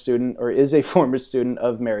former student, or is a former student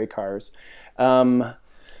of Mary Karr's.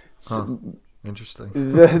 Interesting.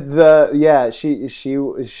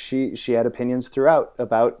 She had opinions throughout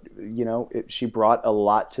about, she brought a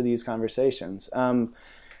lot to these conversations.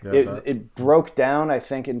 It broke down, I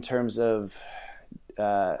think, in terms of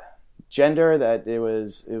gender, that it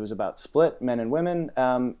was about split, men and women,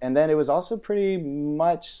 and then it was also pretty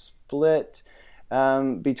much split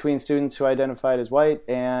between students who identified as white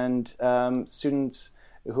and students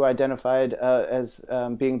who identified as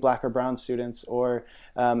being black or brown students, or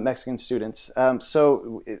Mexican students.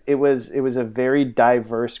 So it was a very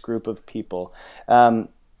diverse group of people,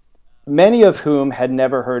 many of whom had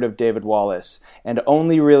never heard of David Wallace and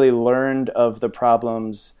only really learned of the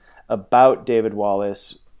problems about David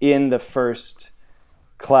Wallace in the first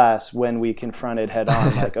class when we confronted head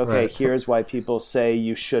on, like, okay, right. Here's why people say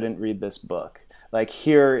you shouldn't read this book. Like,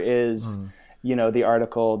 here is... the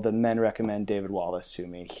article, The Men Recommend David Wallace to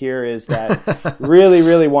Me. Here is that really,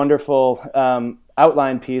 really wonderful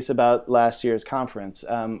outline piece about last year's conference,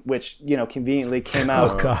 which, conveniently came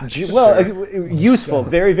out. Oh, gosh. Useful,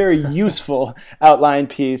 very, very useful outline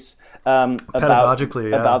piece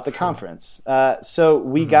about the conference. So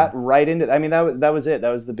we got right into, that was it.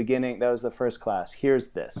 That was the beginning. That was the first class. Here's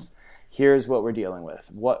this. Here's what we're dealing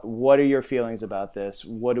with. What are your feelings about this?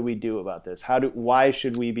 What do we do about this? Why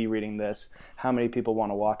should we be reading this? How many people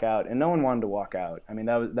want to walk out? And no one wanted to walk out.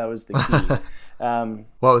 That was the key.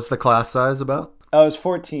 What was the class size about? I was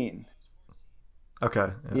 14. Okay.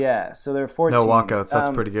 Yeah, so there are 14. No walkouts. That's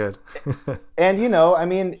pretty good. And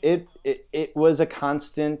it was a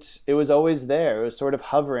constant. It was always there. It was sort of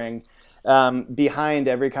hovering behind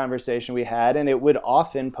every conversation we had, and it would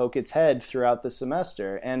often poke its head throughout the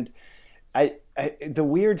semester. And the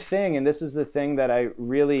weird thing, and this is the thing that I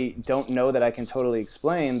really don't know that I can totally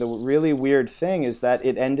explain, the really weird thing is that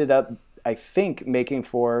it ended up, I think, making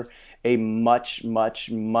for a much, much,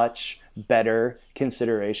 much better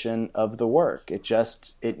consideration of the work.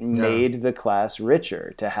 It made the class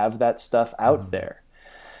richer to have that stuff out there.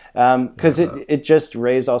 Because it just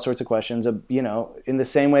raised all sorts of questions of, in the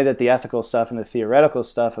same way that the ethical stuff and the theoretical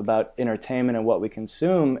stuff about entertainment and what we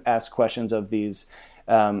consume ask questions of these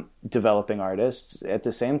developing artists. At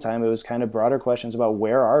the same time, it was kind of broader questions about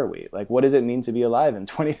where are we? Like, what does it mean to be alive in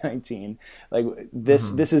 2019? Like,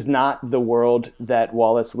 this is not the world that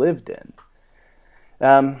Wallace lived in.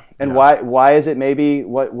 Why is it maybe,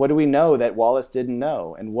 what do we know that Wallace didn't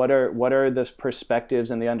know? And what are the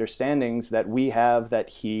perspectives and the understandings that we have that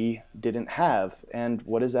he didn't have? And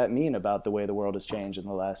what does that mean about the way the world has changed in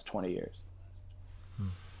the last 20 years?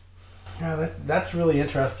 Yeah, that's really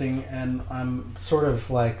interesting, and I'm sort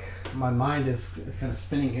of like, my mind is kind of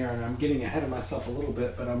spinning here, and I'm getting ahead of myself a little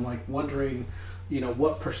bit, but I'm like wondering,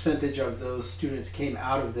 what percentage of those students came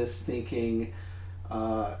out of this thinking,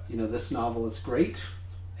 this novel is great,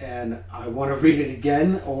 and I want to read it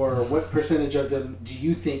again, or what percentage of them do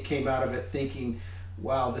you think came out of it thinking,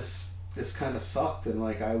 wow, this kind of sucked, and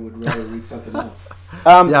like I would rather read something else?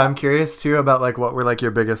 I'm curious too about like what were like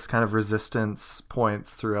your biggest kind of resistance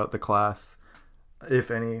points throughout the class,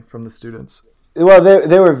 if any, from the students. Well,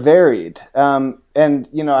 they were varied, and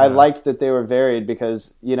I liked that they were varied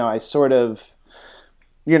because I sort of,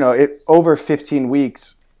 over 15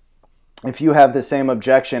 weeks. If you have the same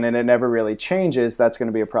objection and it never really changes, that's going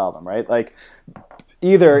to be a problem, right? Like,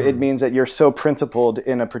 either it means that you're so principled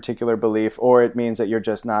in a particular belief, or it means that you're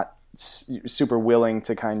just not super willing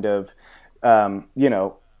to kind of,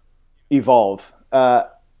 evolve.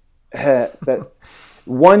 That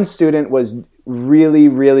one student was really,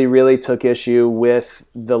 really, really took issue with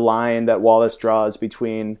the line that Wallace draws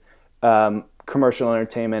between commercial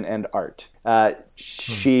entertainment and art.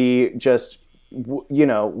 She just...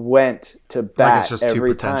 went to bat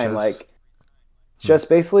every time, like, just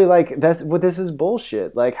basically like, this is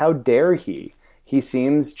bullshit. Like, how dare he? He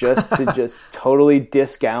seems just to just totally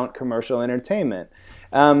discount commercial entertainment.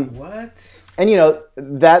 What? And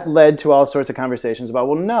that led to all sorts of conversations about,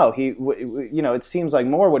 well, no, it seems like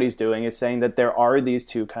more what he's doing is saying that there are these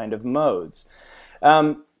two kind of modes.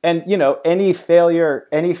 And any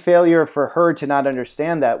failure for her to not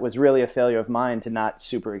understand that was really a failure of mine to not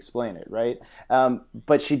super explain it, right?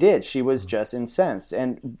 But she did. She was just incensed.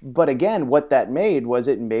 But again, what that made was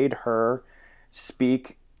it made her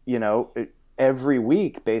speak, every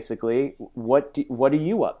week, basically. What are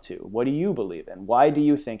you up to? What do you believe in? Why do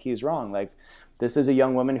you think he's wrong? Like, this is a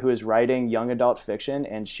young woman who is writing young adult fiction,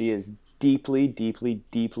 and she is deeply, deeply,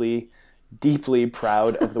 deeply deeply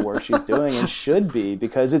proud of the work she's doing, and should be,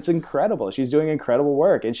 because it's incredible. She's doing incredible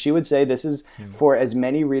work. And she would say, this is for as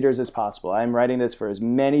many readers as possible. I'm writing this for as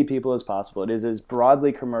many people as possible. It is as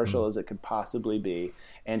broadly commercial as it could possibly be.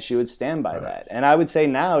 And she would stand by that. And I would say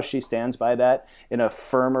now she stands by that in a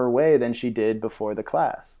firmer way than she did before the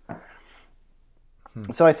class.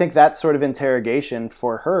 So I think that sort of interrogation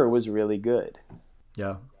for her was really good.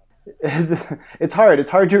 Yeah. It's hard.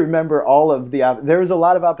 It's hard to remember all of the. There was a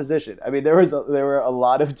lot of opposition. I mean, there were a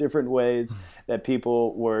lot of different ways that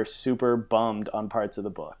people were super bummed on parts of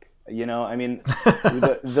the book. You know, I mean,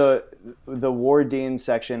 the Wardeen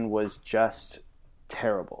section was just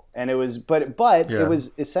terrible, and it was, but it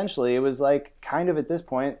was essentially, it was like kind of at this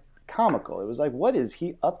point comical. It was like, what is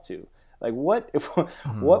he up to? Like,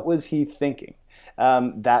 what was he thinking?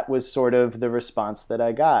 That was sort of the response that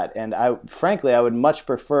I got. And frankly, I would much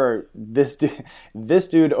prefer this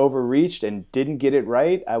dude overreached and didn't get it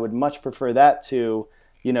right. I would much prefer that to,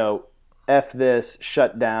 you know, F this,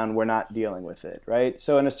 shut down, we're not dealing with it, right?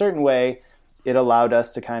 So in a certain way, it allowed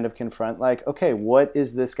us to kind of confront, like, okay, what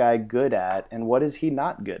is this guy good at and what is he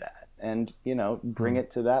not good at? And, you know, bring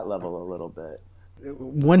it to that level a little bit.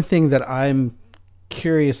 One thing that I'm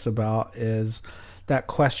curious about is that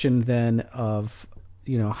question then of,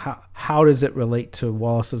 you know, how does it relate to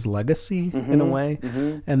Wallace's legacy in a way?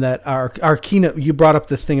 And that our keynote, you brought up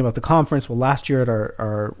this thing about the conference. Well, last year at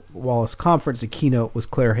our Wallace conference, the keynote was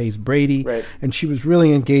Claire Hayes Brady. Right. And she was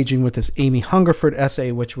really engaging with this Amy Hungerford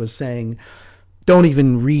essay, which was saying, don't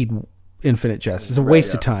even read Infinite Jest. It's a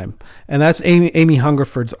waste of time. And that's Amy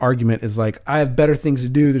Hungerford's argument, is like, I have better things to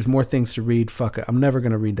do. There's more things to read. Fuck it. I'm never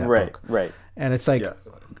going to read that book. Right. And it's like,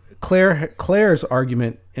 Claire's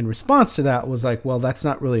argument in response to that was like, well, that's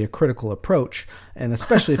not really a critical approach. And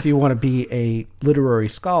especially if you want to be a literary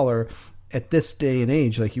scholar at this day and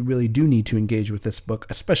age, like, you really do need to engage with this book,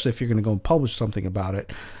 especially if you're going to go and publish something about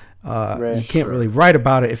it. You can't really write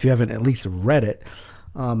about it if you haven't at least read it.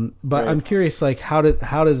 But I'm curious, like, how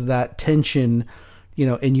does that tension, you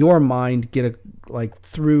know, in your mind get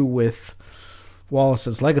through with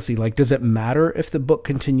Wallace's legacy? Like, does it matter if the book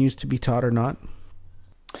continues to be taught or not?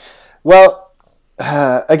 Well,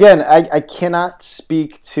 again, I cannot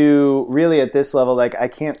speak to, really at this level, like, I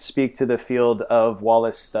can't speak to the field of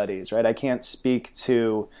Wallace studies, right? I can't speak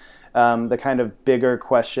to the kind of bigger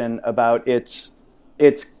question about its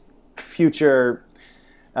future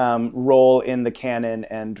role in the canon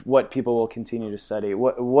and what people will continue to study.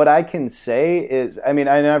 What I can say is, I mean,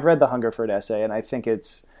 I've read the Hungerford essay, and I think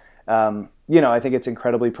it's, I think it's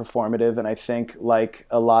incredibly performative, and I think, like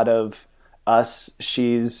a lot of us,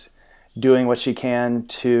 she's doing what she can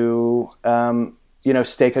to,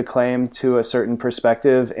 stake a claim to a certain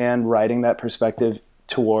perspective and writing that perspective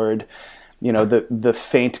toward, the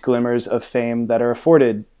faint glimmers of fame that are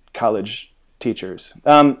afforded college teachers.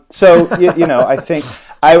 I think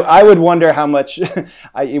I would wonder how much,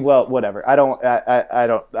 whatever. I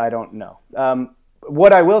don't know.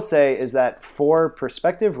 What I will say is that for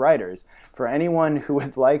prospective writers, for anyone who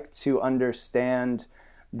would like to understand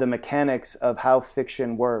the mechanics of how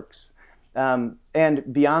fiction works,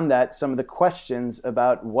 and beyond that, some of the questions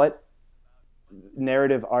about what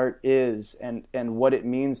narrative art is and what it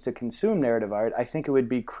means to consume narrative art, I think it would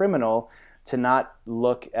be criminal to not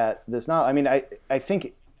look at this novel. I mean, I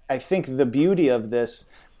think the beauty of this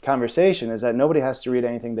conversation is that nobody has to read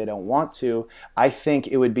anything they don't want to. I think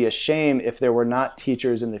it would be a shame if there were not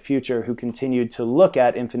teachers in the future who continued to look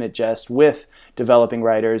at Infinite Jest with developing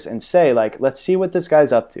writers and say, like, let's see what this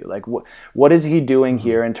guy's up to. Like, what is he doing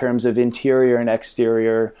here in terms of interior and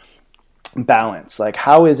exterior balance? Like,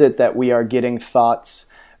 how is it that we are getting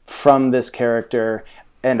thoughts from this character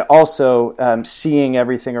and also seeing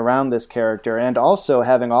everything around this character, and also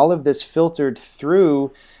having all of this filtered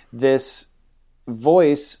through this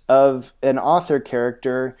voice of an author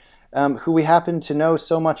character who we happen to know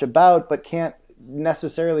so much about, but can't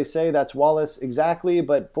necessarily say that's Wallace exactly,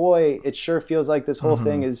 but boy, it sure feels like this whole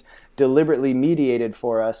thing is deliberately mediated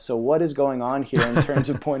for us. So what is going on here in terms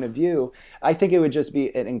of point of view? I think it would just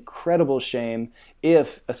be an incredible shame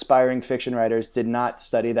if aspiring fiction writers did not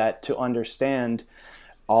study that to understand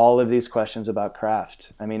all of these questions about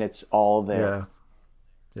craft. I mean, it's all there.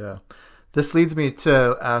 Yeah. This leads me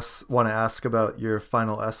to want to ask about your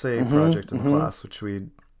final essay project in the class, which we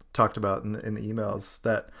talked about in the emails,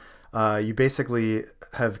 that you basically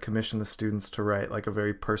have commissioned the students to write like a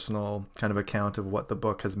very personal kind of account of what the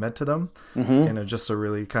book has meant to them in just a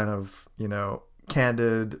really kind of,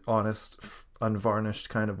 candid, honest, unvarnished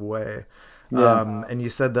kind of way. Yeah. And you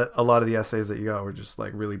said that a lot of the essays that you got were just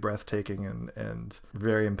like really breathtaking and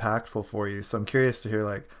very impactful for you. So I'm curious to hear,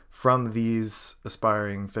 like, from these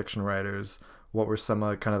aspiring fiction writers, what were some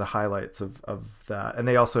kind of the highlights of that? And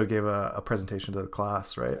they also gave a presentation to the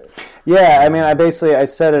class, right? Yeah, I mean, I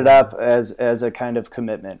set it up as a kind of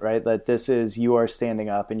commitment, right? That this is, you are standing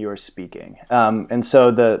up and you are speaking. And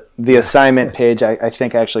so the assignment page, I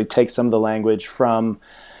think, actually takes some of the language from,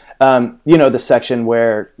 the section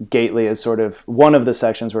where Gately is one of the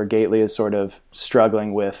sections where Gately is sort of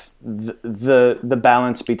struggling with the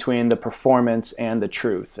balance between the performance and the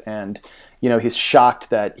truth. And, he's shocked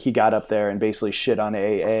that he got up there and basically shit on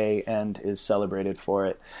AA and is celebrated for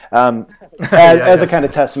it. As a kind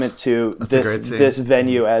of testament to this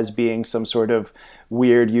venue as being some sort of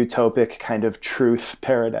weird utopic kind of truth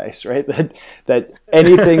paradise, right? That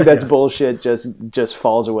anything that's bullshit just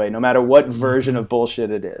falls away, no matter what version of bullshit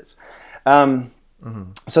it is.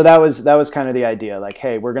 So that was kind of the idea. Like,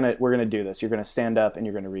 hey, we're gonna do this. You're gonna stand up and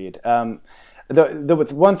you're gonna read. The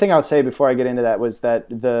one thing I'll say before I get into that was that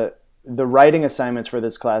the writing assignments for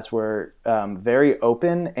this class were very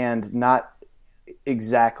open and not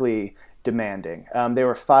exactly demanding. They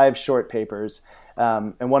were 5 short papers,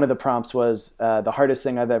 and one of the prompts was the hardest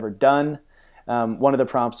thing I've ever done. One of the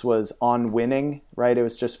prompts was on winning, right? It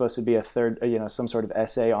was just supposed to be a third, some sort of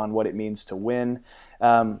essay on what it means to win.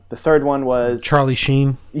 The third one was Charlie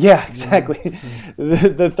Sheen. Yeah, exactly.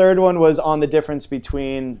 The third one was on the difference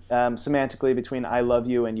between semantically between I love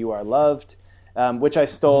you and you are loved. Which I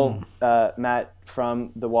stole, Matt,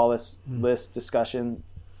 from the Wallace list discussion.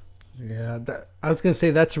 Yeah, I was going to say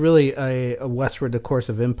that's really a Westward, the Course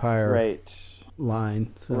of Empire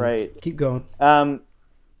line. So right. Keep going. And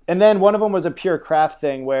then one of them was a pure craft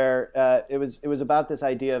thing where it was about this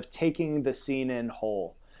idea of taking the scene in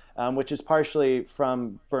whole, which is partially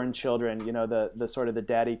from Burned Children. The sort of the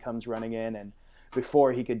daddy comes running in, and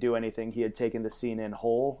before he could do anything, he had taken the scene in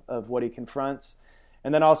whole of what he confronts.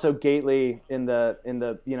 And then also Gately in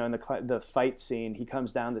the fight scene, he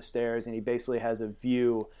comes down the stairs and he basically has a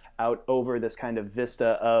view out over this kind of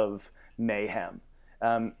vista of mayhem.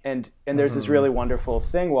 And there's this really wonderful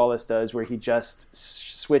thing Wallace does where he just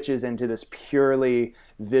switches into this purely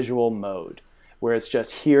visual mode, where it's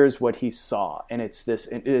just here's what he saw, and it's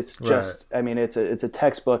just I mean it's a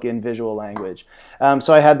textbook in visual language.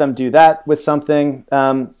 So I had them do that with something,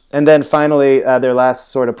 and then finally their last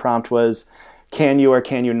sort of prompt was, can you or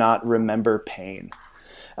can you not remember pain?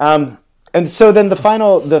 And so then the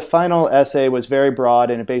final essay was very broad,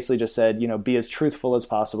 and it basically just said, be as truthful as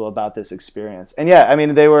possible about this experience. And yeah, I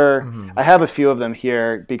mean, they were, I have a few of them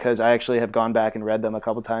here because I actually have gone back and read them a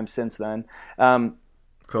couple times since then.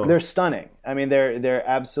 Cool. They're stunning. I mean, they're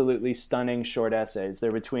absolutely stunning short essays.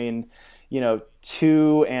 They're between,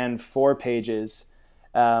 2 and 4 pages.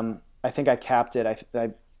 I think I capped it.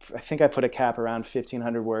 I think I put a cap around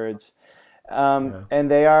 1,500 words.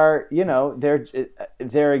 And they are,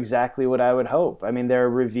 they're exactly what I would hope. I mean, they're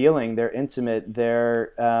revealing, they're intimate,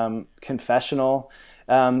 they're confessional,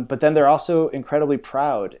 but then they're also incredibly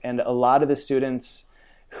proud. And a lot of the students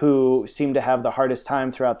who seem to have the hardest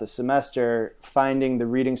time throughout the semester finding the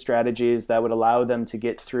reading strategies that would allow them to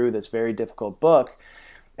get through this very difficult book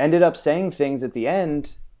ended up saying things at the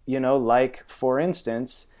end, like, for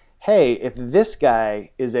instance, hey, if this guy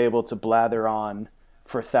is able to blather on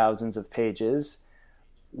for thousands of pages,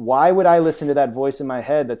 why would I listen to that voice in my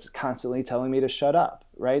head that's constantly telling me to shut up,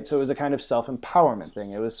 right? So it was a kind of self-empowerment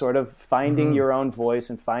thing. It was sort of finding your own voice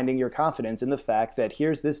and finding your confidence in the fact that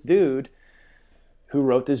here's this dude who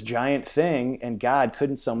wrote this giant thing, and God,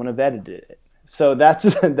 couldn't someone have edited it? So that's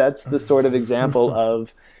the sort of example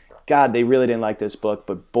of, God, they really didn't like this book,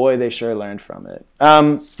 but boy, they sure learned from it.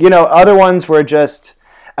 Other ones were just,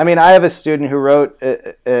 I mean, I have a student who wrote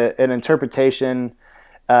an interpretation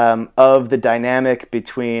of the dynamic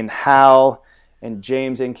between Hal and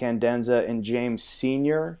James Incandenza and James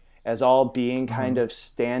Sr. as all being kind of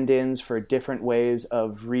stand-ins for different ways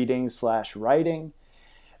of reading/writing,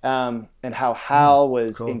 and how Hal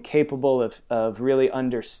was incapable of really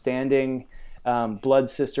understanding Blood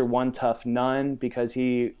Sister One Tough Nun because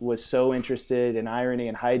he was so interested in irony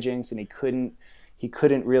and hijinks, and he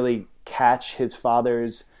couldn't really catch his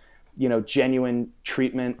father's genuine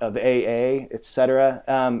treatment of AA, etc.,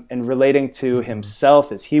 and relating to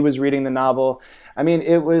himself as he was reading the novel. I mean,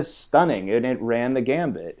 it was stunning, and it ran the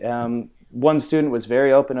gambit. One student was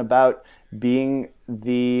very open about being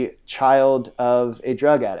the child of a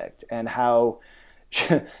drug addict and how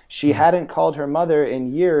she hadn't called her mother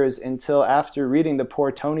in years until after reading the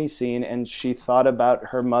Poor Tony scene, and she thought about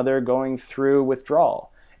her mother going through withdrawal.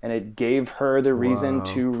 And it gave her the reason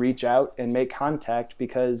to reach out and make contact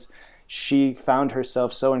because she found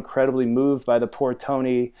herself so incredibly moved by the Poor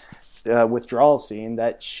Tony withdrawal scene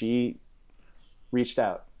that she reached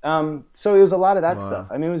out. So it was a lot of that stuff.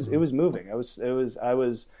 I mean, it was moving. I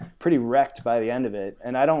was pretty wrecked by the end of it.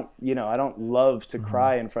 And I don't love to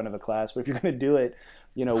cry in front of a class, but if you're going to do it,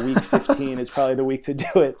 week 15 is probably the week to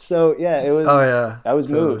do it. So yeah, it was. Oh yeah, I was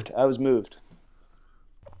moved. I was moved.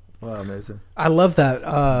 Wow, amazing. I love that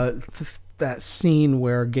that scene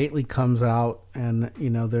where Gately comes out, and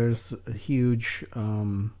there's a huge.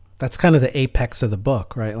 That's kind of the apex of the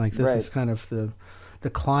book, right? Like this is kind of the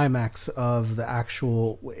climax of the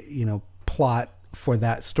actual plot for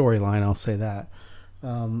that storyline. I'll say that.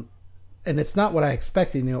 And it's not what I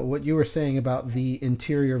expected. What you were saying about the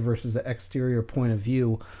interior versus the exterior point of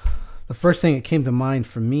view. The first thing that came to mind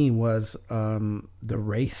for me was the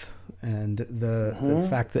Wraith and the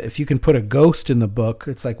fact that if you can put a ghost in the book,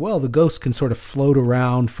 it's like, well, the ghost can sort of float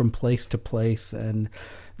around from place to place and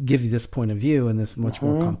give you this point of view, and this much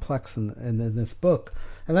more complex than this book.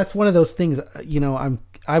 And that's one of those things,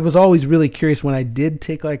 I was always really curious when I did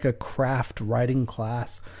take like a craft writing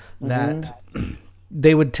class that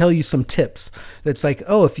they would tell you some tips. That's like,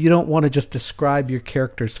 oh, if you don't want to just describe your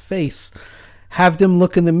character's face, have them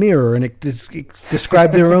look in the mirror and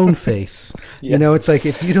describe their own face. Yeah. It's like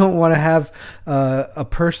if you don't want to have a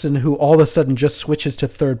person who all of a sudden just switches to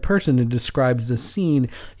third person and describes the scene,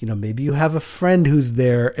 maybe you have a friend who's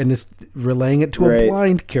there and is relaying it to a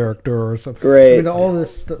blind character or something. Right. All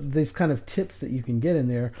these kind of tips that you can get in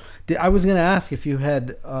there. I was going to ask if you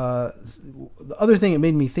had the other thing it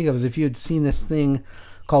made me think of is if you had seen this thing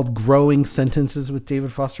called Growing Sentences with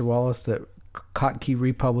David Foster Wallace that Kottke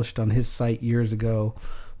republished on his site years ago.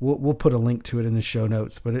 We'll put a link to it in the show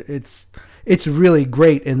notes, but it's really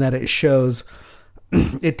great in that it shows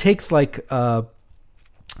it takes like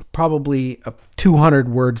probably a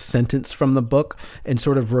 200-word sentence from the book and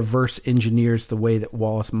sort of reverse engineers the way that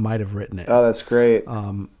Wallace might have written it. Oh, that's great.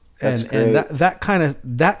 That's great. And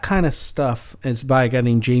that kind of stuff is by a guy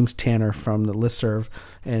named James Tanner from the Listserv,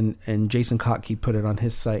 and Jason Kottke put it on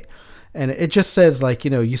his site. And it just says, like,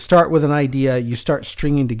 you start with an idea, you start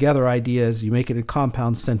stringing together ideas, you make it a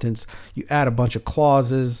compound sentence, you add a bunch of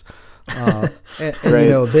clauses, and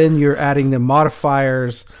then you're adding the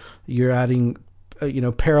modifiers, you're adding,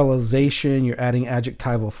 parallelization, you're adding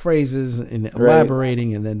adjectival phrases and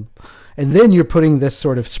elaborating, and then you're putting this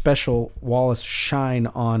sort of special Wallace shine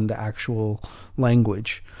on the actual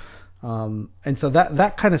language. And so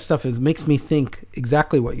that kind of stuff makes me think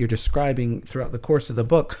exactly what you're describing throughout the course of the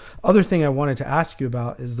book. Other thing I wanted to ask you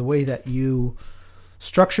about is the way that you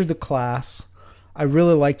structured the class. I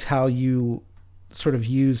really liked how you sort of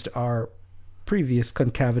used our previous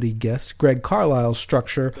concavity guest, Greg Carlisle's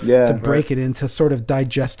structure to break it into sort of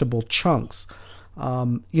digestible chunks.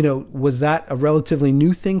 Was that a relatively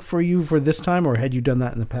new thing for you for this time, or had you done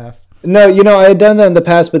that in the past? No, I had done that in the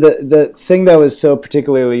past, but the thing that was so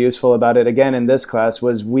particularly useful about it, again, in this class,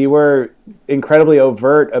 was we were incredibly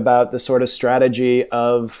overt about the sort of strategy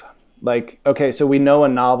of, like, okay, so we know a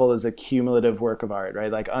novel is a cumulative work of art,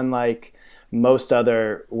 right? Like, unlike most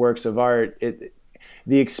other works of art,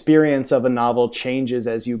 the experience of a novel changes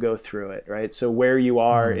as you go through it, right? So where you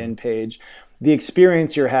are in page... The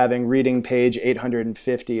experience you're having reading page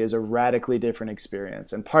 850 is a radically different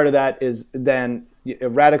experience. And part of that is then a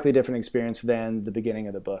radically different experience than the beginning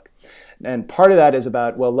of the book. And part of that is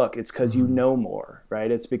about, well, look, it's because you know more,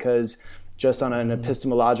 right? It's because just on an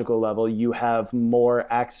epistemological level, you have more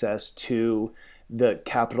access to the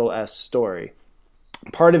capital S story.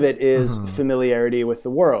 Part of it is familiarity with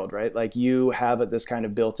the world, right? Like you have this kind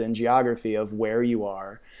of built-in geography of where you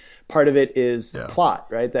are. Part of it is plot,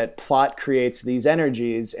 right? That plot creates these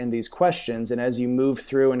energies and these questions. And as you move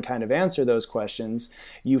through and kind of answer those questions,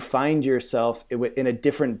 you find yourself in a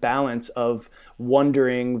different balance of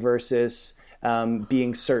wondering versus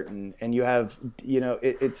being certain. And you have,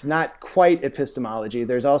 it's not quite epistemology.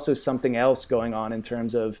 There's also something else going on in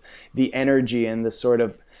terms of the energy and the sort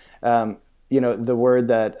of, the word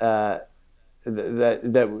that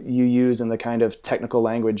you use in the kind of technical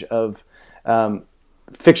language of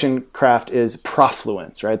fiction craft is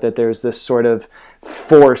profluence, right? That there's this sort of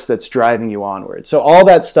force that's driving you onward. So all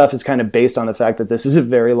that stuff is kind of based on the fact that this is a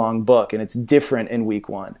very long book and it's different in week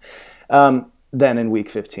 1 than in week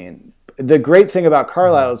 15. The great thing about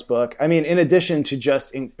Carlisle's book, I mean, in addition to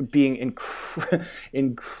just being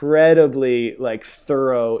incredibly like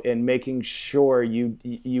thorough in making sure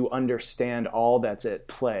you understand all that's at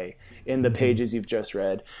play in the pages you've just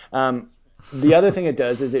read, the other thing it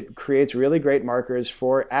does is it creates really great markers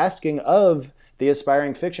for asking of the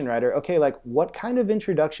aspiring fiction writer, okay, like what kind of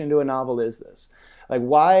introduction to a novel is this? Like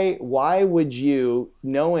why would you,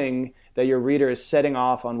 knowing that your reader is setting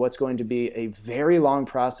off on what's going to be a very long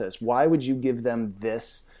process, why would you give them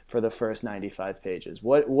this for the first 95 pages?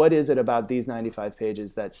 What is it about these 95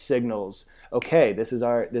 pages that signals, okay, this is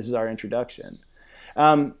our introduction?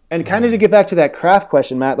 And kind of to get back to that craft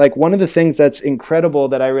question, Matt, like one of the things that's incredible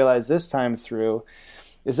that I realized this time through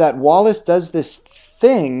is that Wallace does this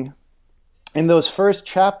thing in those first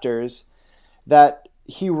chapters that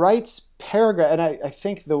he writes paragraph, and I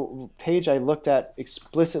think the page I looked at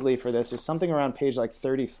explicitly for this was something around page like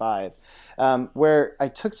 35, where I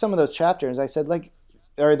took some of those chapters, I said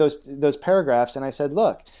or those paragraphs, and I said,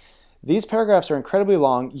 look, these paragraphs are incredibly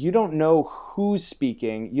long. You don't know who's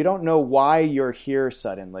speaking. You don't know why you're here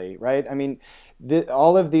suddenly, right? I mean,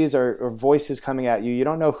 all of these are voices coming at you. You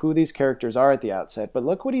don't know who these characters are at the outset, but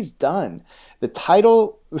look what he's done. The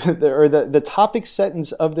title or the topic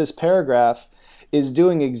sentence of this paragraph is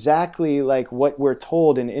doing exactly like what we're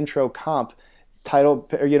told in intro comp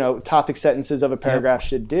topic sentences of a paragraph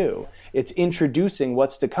should do. It's introducing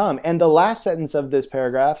what's to come. And the last sentence of this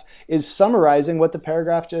paragraph is summarizing what the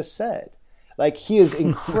paragraph just said. Like, he is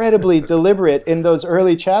incredibly deliberate in those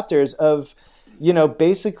early chapters of,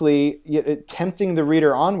 basically tempting the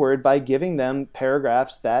reader onward by giving them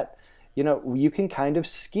paragraphs that, you can kind of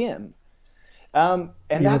skim. And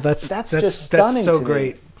that's just stunning. That's so to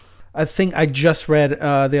great. Me. I think I just read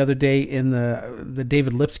the other day in the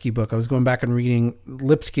David Lipsky book. I was going back and reading.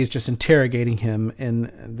 Lipsky is just interrogating him, and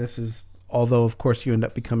this is, although of course you end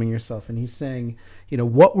up becoming yourself. And he's saying,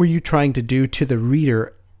 what were you trying to do to the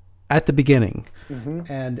reader at the beginning? Mm-hmm.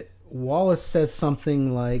 And Wallace says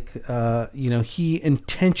something like, he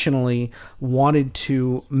intentionally wanted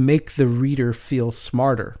to make the reader feel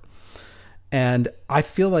smarter. And I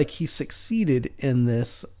feel like he succeeded in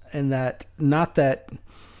this, and that not that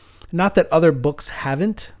other books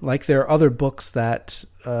haven't. Like, there are other books that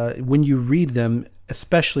when you read them,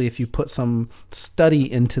 especially if you put some study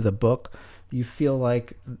into the book, you feel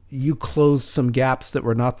like you close some gaps that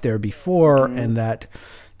were not there before, and that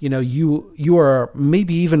you are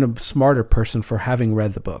maybe even a smarter person for having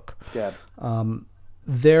read the book. Yeah.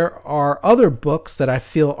 There are other books that I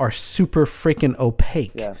feel are super freaking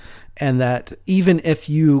opaque. Yeah. And that even if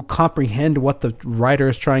you comprehend what the writer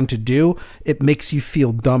is trying to do, it makes you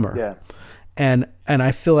feel dumber. Yeah. And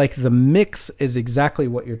I feel like the mix is exactly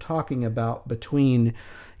what you're talking about, between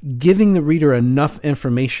giving the reader enough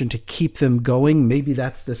information to keep them going. Maybe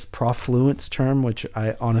that's this profluence term, which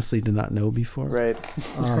I honestly did not know before. Right.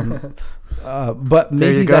 But maybe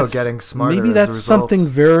there you go, that's getting smarter. Maybe that's something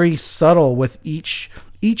very subtle with each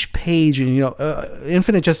page. And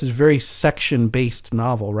Infinite Jest is a very section based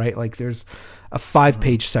novel, right? Like, there's a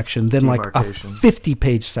 5-page section, then like a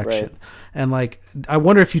 50-page section. Right. And like, I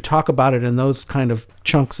wonder if you talk about it in those kind of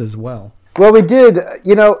chunks as well. Well, we did,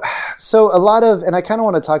 so a lot of, and I kind of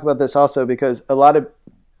want to talk about this also, because a lot of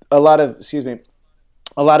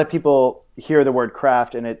people hear the word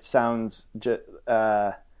craft and it sounds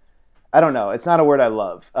I don't know. It's not a word I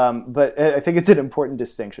love, but I think it's an important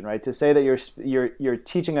distinction, right? To say that you're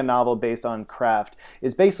teaching a novel based on craft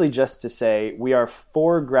is basically just to say we are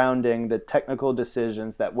foregrounding the technical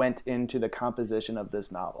decisions that went into the composition of this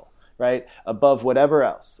novel, right? Above whatever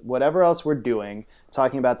else we're doing,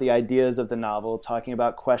 talking about the ideas of the novel, talking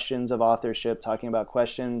about questions of authorship, talking about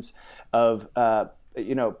questions of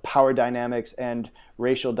power dynamics and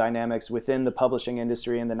racial dynamics within the publishing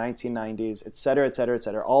industry in the 1990s, et cetera, et cetera, et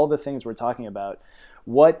cetera. All the things we're talking about.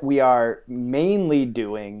 What we are mainly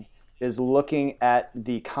doing is looking at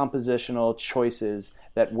the compositional choices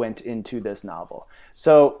that went into this novel.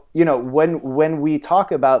 So, when we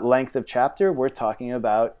talk about length of chapter, we're talking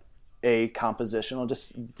about a compositional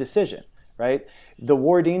decision, right? The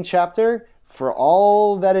Wardene chapter, for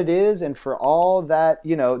all that it is, and for all that,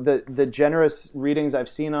 the generous readings I've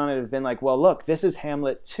seen on it have been like, well, look, this is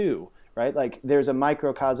Hamlet too, right? Like, there's a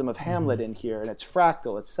microcosm of Hamlet in here, and it's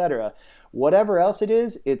fractal, etc. Whatever else it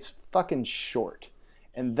is, it's fucking short,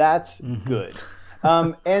 and that's good.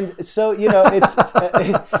 And so, it's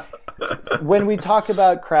when we talk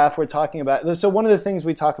about craft, we're talking about, so one of the things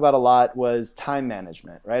we talk about a lot was time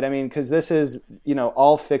management, right? I mean, because this is,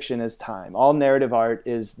 all fiction is time. All narrative art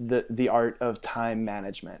is the art of time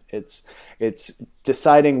management. It's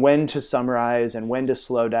deciding when to summarize and when to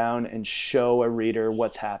slow down and show a reader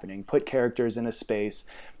what's happening, put characters in a space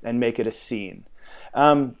and make it a scene.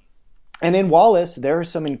 And in Wallace, there are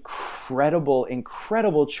some incredible,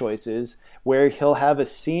 incredible choices where he'll have a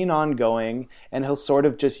scene ongoing and he'll sort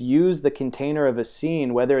of just use the container of a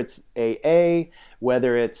scene, whether it's AA,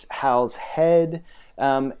 whether it's Hal's head,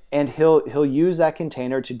 and he'll use that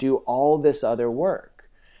container to do all this other work.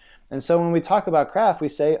 And so when we talk about craft, we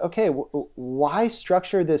say, okay, why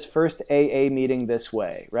structure this first AA meeting this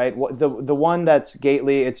way, right? The one that's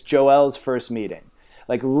Gately, it's Joel's first meeting.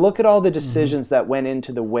 Like, look at all the decisions that went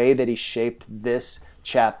into the way that he shaped this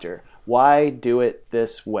chapter. Why do it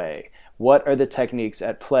this way? What are the techniques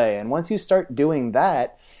at play? And once you start doing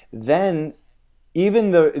that, then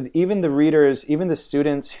even the readers, even the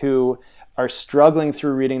students who are struggling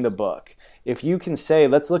through reading the book, if you can say,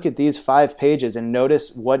 let's look at these 5 pages and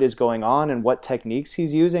notice what is going on and what techniques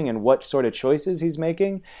he's using and what sort of choices he's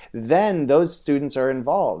making, then those students are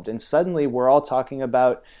involved. And suddenly we're all talking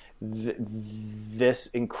about this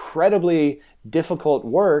incredibly difficult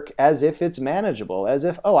work as if it's manageable, as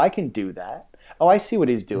if, oh, I can do that. Oh, I see what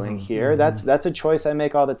he's doing here. That's a choice I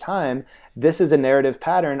make all the time. This is a narrative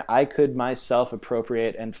pattern I could myself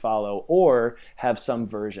appropriate and follow or have some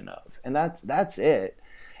version of. And that's it.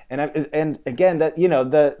 And again, that, you know,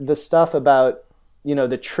 the stuff about, you know,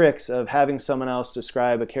 the tricks of having someone else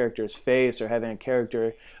describe a character's face or having a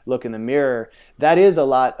character look in the mirror, that is a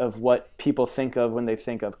lot of what people think of when they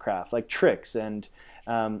think of craft, like tricks and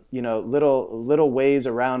you know, little ways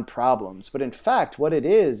around problems. But in fact, what it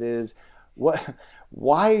is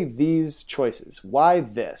why these choices? Why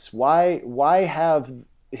this? Why have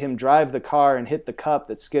him drive the car and hit the cup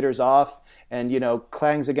that skitters off and, you know,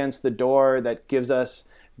 clangs against the door that gives us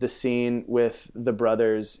the scene with the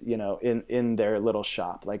brothers, you know, in their little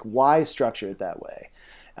shop? Like, why structure it that way?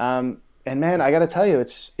 And man, I got to tell you,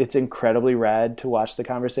 it's incredibly rad to watch the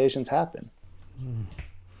conversations happen.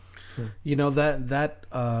 You know, that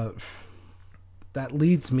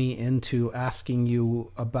leads me into asking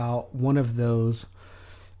you about one of those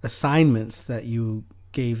assignments that you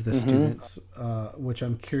gave the students, which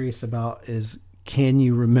I'm curious about, is, can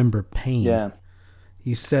you remember pain? Yeah.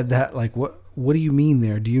 You said that, like, what do you mean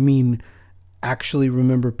there? Do you mean actually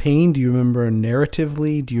remember pain? Do you remember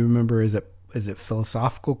narratively? Do you remember, is it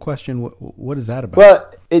philosophical question? What is that about?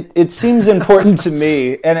 Well, it seems important to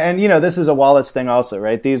me, and you know, this is a Wallace thing also,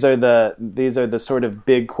 right? These are the sort of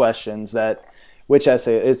big questions that, which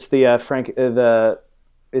essay? It's the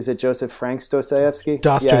is it Joseph Frank Dostoevsky?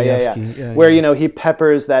 Dostoevsky. Yeah, where, you know, he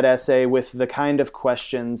peppers that essay with the kind of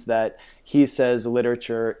questions that he says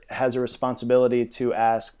literature has a responsibility to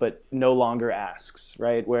ask, but no longer asks,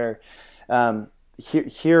 right? Where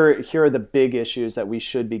here are the big issues that we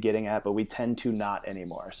should be getting at, but we tend to not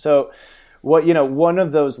anymore. So, what, you know, one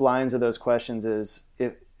of those lines of those questions is,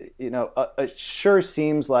 if, you know, it sure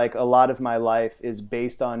seems like a lot of my life is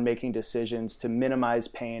based on making decisions to minimize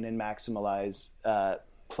pain and maximize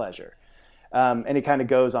pleasure. And he kind of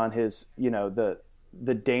goes on his, you know,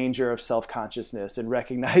 the danger of self-consciousness and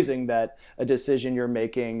recognizing that a decision you're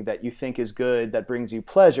making that you think is good, that brings you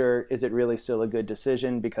pleasure, is it really still a good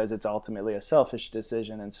decision because it's ultimately a selfish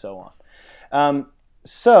decision, and so on.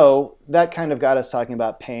 So that kind of got us talking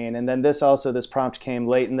about pain. And then this prompt came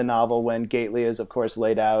late in the novel when Gately is, of course,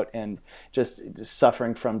 laid out and just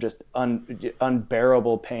suffering from just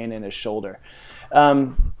unbearable pain in his shoulder.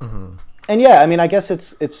 And yeah, I mean, I guess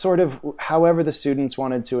it's sort of however the students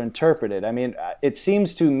wanted to interpret it. I mean, it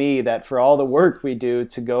seems to me that for all the work we do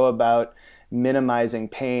to go about minimizing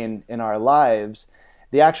pain in our lives,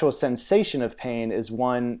 the actual sensation of pain is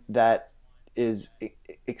one that is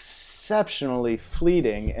exceptionally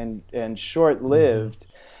fleeting and short-lived.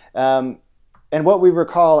 And what we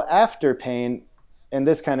recall after pain, and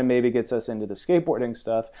this kind of maybe gets us into the skateboarding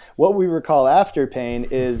stuff, what we recall after pain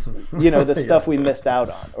is, you know, the stuff we missed out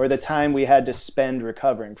on or the time we had to spend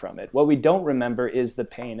recovering from it. What we don't remember is the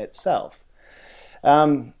pain itself.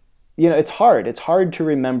 You know, it's hard. It's hard to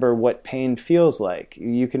remember what pain feels like.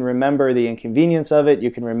 You can remember the inconvenience of it. You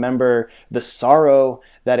can remember the sorrow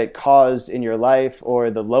that it caused in your life or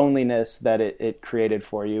the loneliness that it created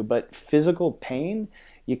for you. But physical pain,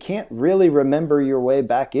 you can't really remember your way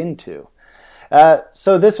back into.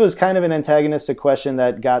 So this was kind of an antagonistic question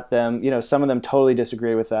that got them, you know, some of them totally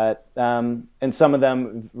disagree with that. And some of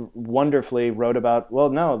them wonderfully wrote about, well,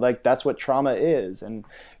 no, like that's what trauma is, and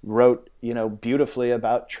wrote, you know, beautifully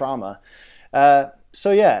about trauma.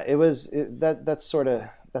 So yeah, that's sort of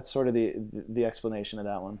the explanation of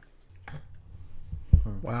that one.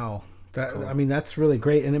 Wow. I mean, that's really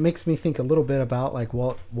great. And it makes me think a little bit about, like,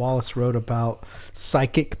 Wallace wrote about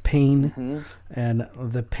psychic pain and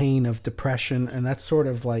the pain of depression. And that's sort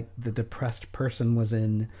of like the depressed person was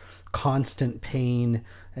in constant pain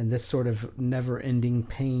and this sort of never-ending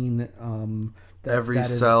pain. Every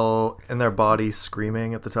cell in their body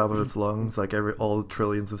screaming at the top of its lungs, like all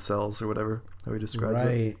trillions of cells or whatever how he describes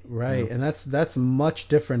it. Right. Yeah. And that's much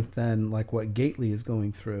different than like what Gately is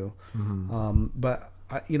going through. But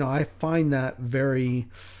I find that very,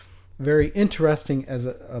 very interesting as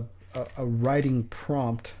a writing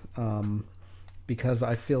prompt, because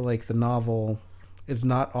I feel like the novel is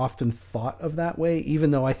not often thought of that way,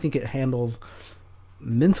 even though I think it handles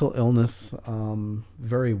mental illness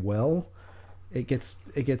very well. It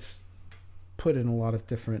gets put in a lot of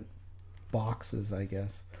different boxes, I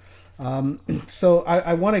guess. So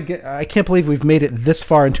I want to get. I can't believe we've made it this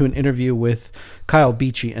far into an interview with Kyle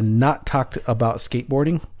Beachy and not talked about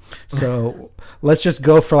skateboarding. So let's just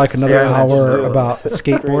go for like another hour about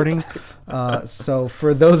skateboarding. So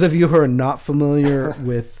for those of you who are not familiar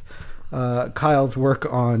with Kyle's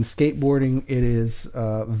work on skateboarding, it is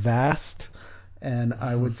vast, and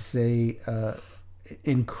I would say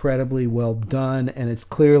incredibly well done. And it's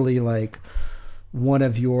clearly like one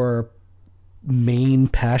of your main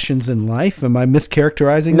passions in life. Am I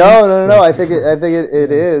mischaracterizing this? No. I think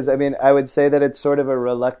it is. I mean, I would say that it's sort of a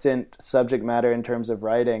reluctant subject matter in terms of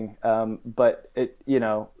writing. But it,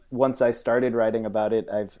 once I started writing about it,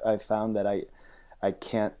 I've found that I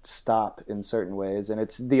can't stop in certain ways, and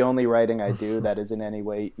it's the only writing I do that is in any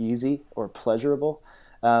way easy or pleasurable.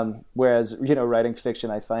 Whereas, writing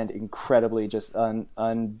fiction I find incredibly just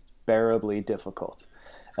unbearably difficult.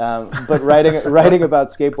 But writing about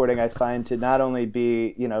skateboarding I find to not only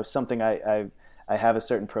be something I have a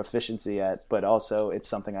certain proficiency at, but also it's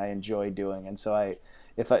something I enjoy doing. And so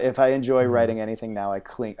if I enjoy writing anything now, I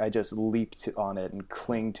just leap on it and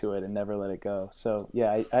cling to it and never let it go. So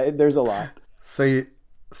yeah, there's a lot. So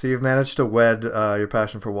you've managed to wed your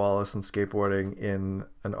passion for Wallace and skateboarding in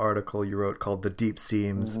an article you wrote called "The Deep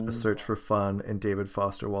Seams: A Search for Fun in David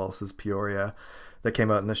Foster Wallace's Peoria," that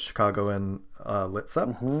came out in the Chicagoan Lit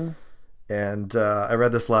Sub. And I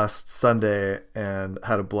read this last Sunday and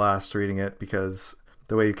had a blast reading it because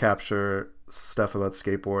the way you capture stuff about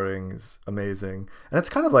skateboarding is amazing. And it's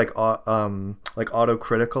kind of like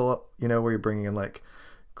autocritical, where you're bringing in like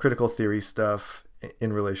critical theory stuff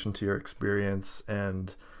in relation to your experience.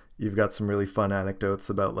 And you've got some really fun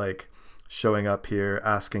anecdotes about like showing up here,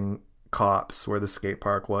 asking cops where the skate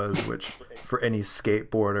park was, which for any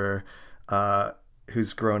skateboarder,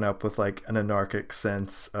 who's grown up with like an anarchic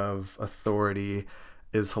sense of authority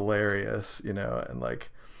is hilarious, and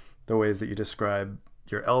like the ways that you describe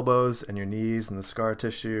your elbows and your knees and the scar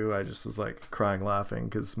tissue. I just was like crying laughing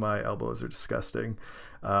because my elbows are disgusting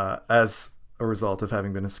as a result of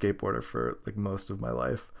having been a skateboarder for like most of my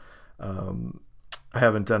life. I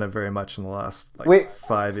haven't done it very much in the last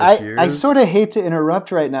 5-ish years. I sort of hate to interrupt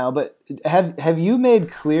right now, but have you made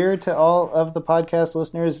clear to all of the podcast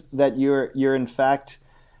listeners that you're in fact,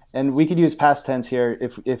 and we could use past tense here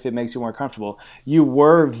if it makes you more comfortable, you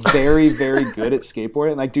were very, very good at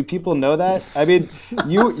skateboarding? Like, do people know that? I mean,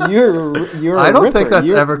 you're I don't think that's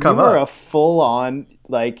ever come up. You were a full on,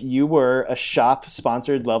 like, you were a shop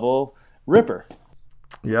sponsored level ripper.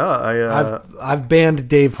 Yeah, I've banned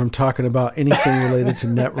Dave from talking about anything related to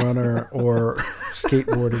Netrunner or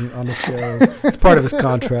skateboarding on the show. It's part of his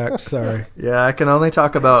contract. Sorry. Yeah, I can only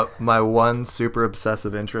talk about my one super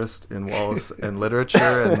obsessive interest in Wallace and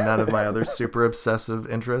literature, and none of my other super obsessive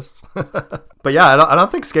interests. But yeah, I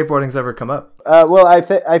don't think skateboarding's ever come up. Well,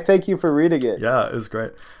 I thank you for reading it. Yeah, it was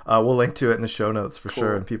great. We'll link to it in the show notes for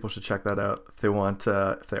sure, and people should check that out if they want.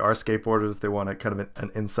 If they are skateboarders, if they want kind of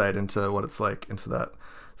an insight into what it's like, into that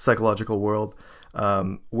psychological world,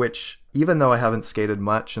 which even though I haven't skated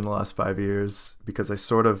much in the last 5 years, because I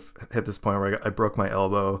sort of hit this point where I broke my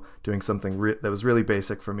elbow doing something that was really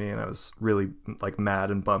basic for me, and I was really like mad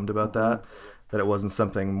and bummed about that it wasn't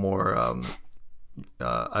something more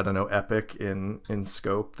I don't know, epic in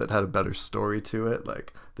scope that had a better story to it,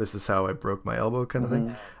 like this is how I broke my elbow kind of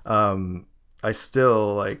thing. I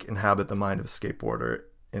still like inhabit the mind of a skateboarder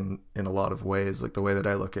in a lot of ways, like the way that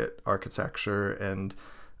I look at architecture and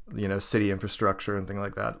city infrastructure and things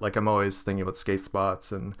like that. Like I'm always thinking about skate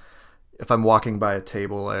spots, and if I'm walking by a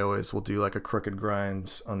table, I always will do like a crooked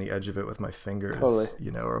grind on the edge of it with my fingers, or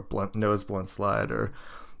a nose blunt slide or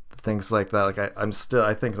things like that. Like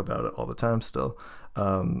I think about it all the time still.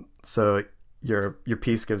 So your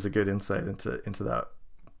piece gives a good insight into that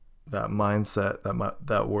mindset,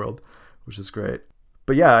 that world, which is great.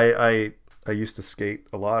 But yeah, I used to skate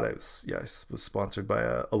a lot. I was sponsored by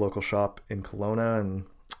a local shop in Kelowna and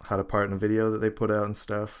had a part in a video that they put out and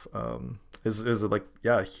stuff. It was like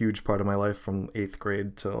a huge part of my life from 8th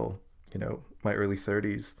grade till my early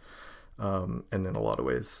 30s, and in a lot of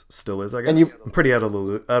ways still is, I guess. And I'm pretty out of the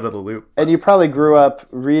loop. And you probably grew up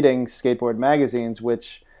reading skateboard magazines,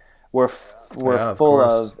 which were full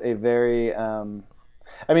of a very I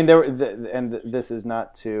mean, and this is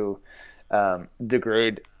not to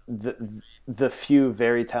degrade the few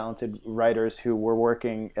very talented writers who were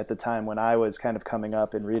working at the time when I was kind of coming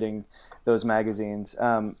up and reading those magazines.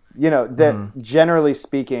 That generally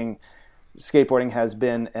speaking, skateboarding has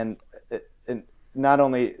been an not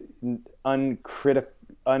only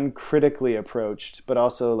uncritically approached, but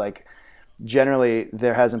also like generally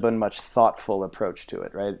there hasn't been much thoughtful approach to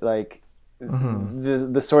it, right? Like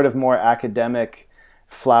the sort of more academic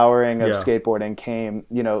flowering of skateboarding came,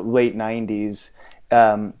 late 90s,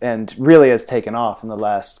 and really has taken off in the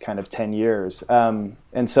last kind of 10 years. And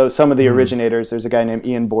so some of the originators, there's a guy named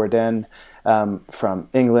Ian Borden from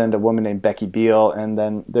England, a woman named Becky Beale, and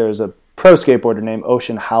then there's a pro skateboarder named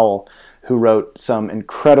Ocean Howell who wrote some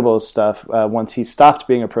incredible stuff once he stopped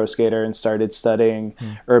being a pro skater and started studying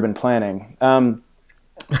urban planning.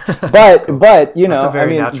 But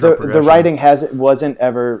the writing wasn't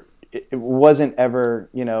ever,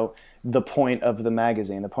 the point of the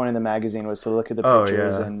magazine. The point of the magazine was to look at the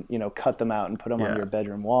pictures and, cut them out and put them on your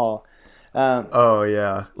bedroom wall.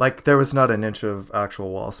 Like there was not an inch of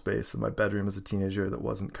actual wall space in my bedroom as a teenager that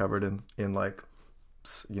wasn't covered in like,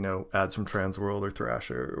 ads from Transworld or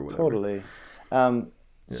Thrasher or whatever. Totally.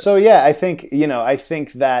 So yeah, I think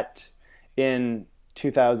that in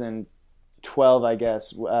 2012, I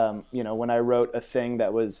guess, when I wrote a thing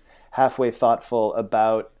that was halfway thoughtful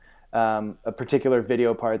about a particular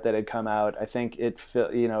video part that had come out, I think it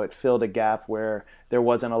filled a gap where there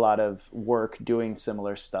wasn't a lot of work doing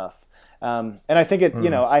similar stuff. And I think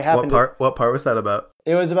I happened What part was that about?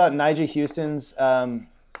 It was about Nigel Houston's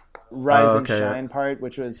Rise and Shine part,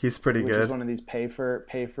 which was he's pretty good. Was one of these pay for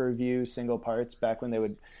view single parts back when they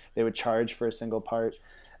would charge for a single part.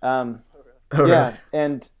 Yeah,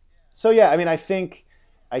 and so I mean, I think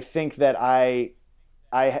that I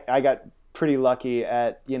got pretty lucky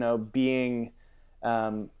at being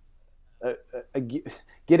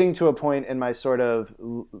getting to a point in my sort of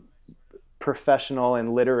professional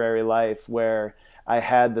and literary life where I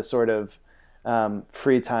had the sort of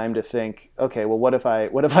free time to think, okay, well, what if I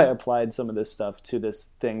applied some of this stuff to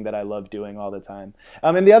this thing that I love doing all the time?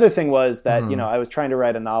 And the other thing was that, I was trying to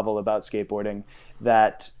write a novel about skateboarding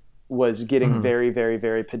that was getting very, very,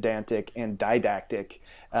 very pedantic and didactic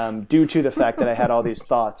due to the fact that I had all these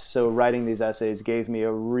thoughts. So writing these essays gave me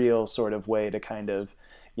a real sort of way to kind of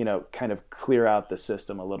clear out the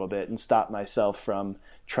system a little bit and stop myself from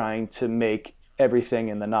trying to make everything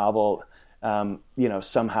in the novel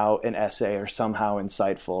somehow an essay or somehow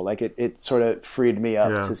insightful. Like it sort of freed me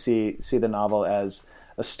up to see the novel as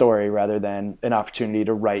a story rather than an opportunity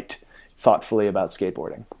to write thoughtfully about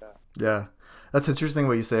skateboarding. Yeah. That's interesting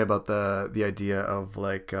what you say about the idea of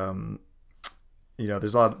like,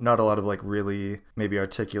 there's not a lot of like really maybe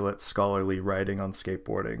articulate scholarly writing on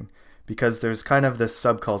skateboarding, because there's kind of this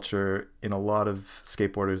subculture in a lot of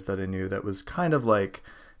skateboarders that I knew that was kind of like,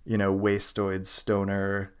 wastoid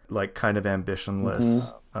stoner, like kind of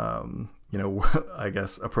ambitionless, I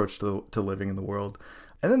guess approach to living in the world.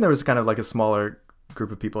 And then there was kind of like a smaller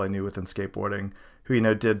group of people I knew within skateboarding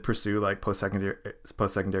who, did pursue like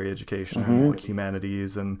post-secondary education, like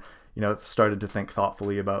humanities, and, started to think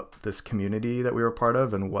thoughtfully about this community that we were part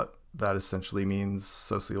of and what that essentially means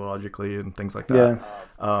sociologically and things like that.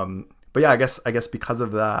 But yeah, I guess because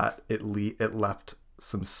of that, it left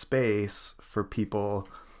some space for people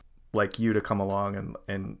like you to come along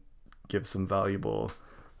and give some valuable,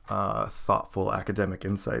 thoughtful academic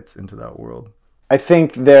insights into that world. I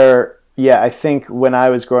think when I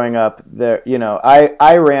was growing up there,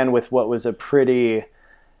 I ran with what was a pretty,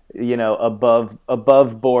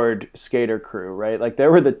 above board skater crew, right? Like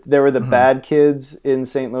there were the bad kids in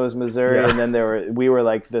St. Louis, Missouri. And then we were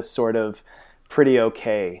like the sort of pretty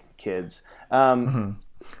okay kids.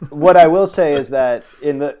 What I will say is that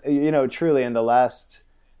truly in the last,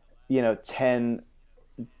 10,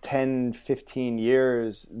 15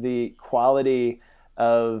 years, the quality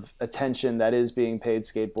of attention that is being paid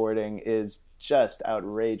skateboarding is just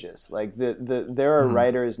outrageous. Like there are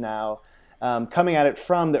writers now coming at it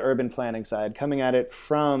from the urban planning side, coming at it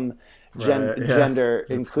from gender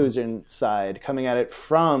inclusion side, coming at it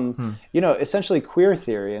from essentially queer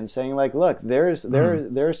theory, and saying like, look, there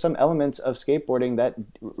are some elements of skateboarding that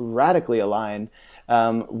radically align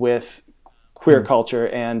with queer culture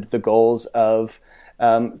and the goals of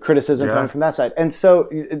criticism coming from that side. And so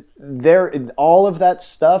all of that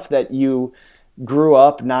stuff that you grew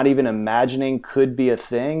up not even imagining could be a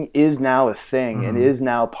thing is now a thing and is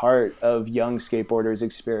now part of young skateboarders'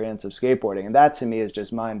 experience of skateboarding. And that to me is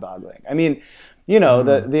just mind-boggling. I mean,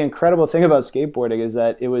 the incredible thing about skateboarding is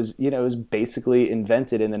that it was basically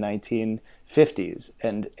invented in the 1950s.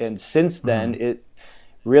 And since then, it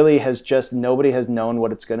really has just, nobody has known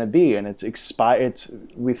what it's going to be. And it's expired.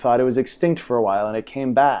 We thought it was extinct for a while and it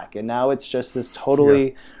came back. And now it's just this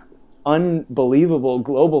totally unbelievable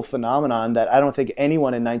global phenomenon that I don't think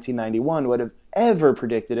anyone in 1991 would have ever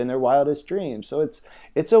predicted in their wildest dreams. So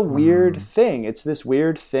it's a weird thing. It's this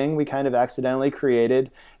weird thing we kind of accidentally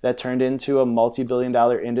created that turned into a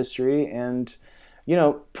multi-billion-dollar industry, and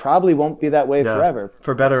probably won't be that way forever,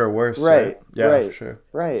 for better or worse. Right. Yeah, right, for sure.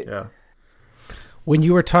 Right. Yeah. When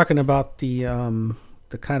you were talking about the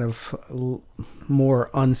kind of more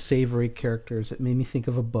unsavory characters, it made me think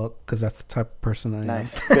of a book, because that's the type of person I am.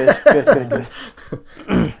 Nice. Good.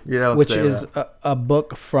 Which is a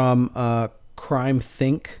book from Crime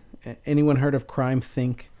Think. Anyone heard of Crime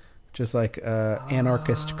Think? Which is like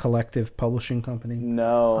anarchist collective publishing company.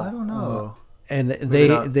 No, I don't know. And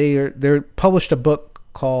they're published a book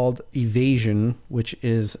called Evasion, which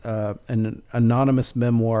is an anonymous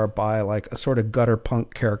memoir by like a sort of gutter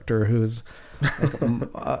punk character who's like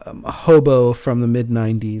a hobo from the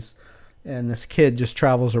mid-90s. And this kid just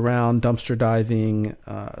travels around dumpster diving,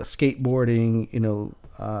 skateboarding,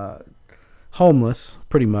 homeless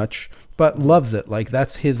pretty much, but loves it. Like,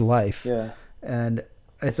 that's his life. Yeah. And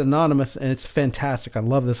it's anonymous, and it's fantastic. I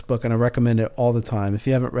love this book, and I recommend it all the time. If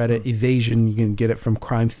you haven't read it, Evasion, you can get it from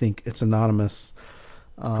Crime Think. It's anonymous.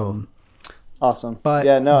 Cool. Awesome. But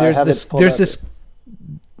yeah, no, there's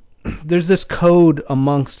this code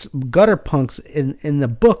amongst gutter punks in the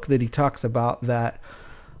book that he talks about that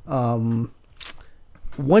one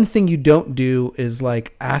thing you don't do is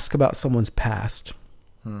like ask about someone's past.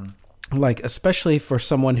 Like, especially for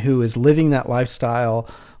someone who is living that lifestyle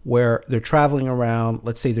where they're traveling around,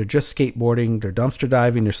 let's say they're just skateboarding, they're dumpster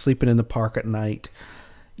diving, they're sleeping in the park at night.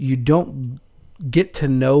 You don't get to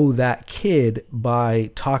know that kid by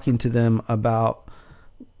talking to them about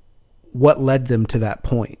what led them to that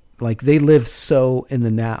point. Like, they live so in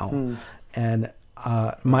the now. And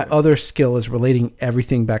my other skill is relating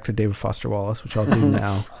everything back to David Foster Wallace, which I'll do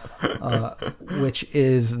now, which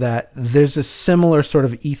is that there's a similar sort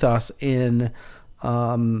of ethos in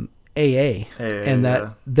AA, and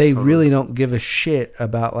that they really don't give a shit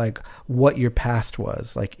about like what your past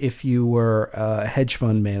was, like if you were a hedge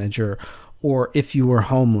fund manager or if you were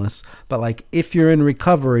homeless, but like if you're in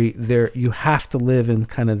recovery, there you have to live in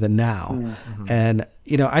kind of the now. And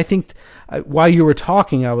I think while you were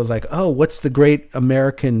talking, I was like, oh, what's the great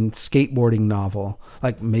American skateboarding novel?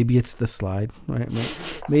 Like, maybe it's The Slide, right?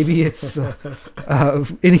 Maybe it's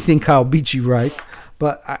anything Kyle Beachy writes.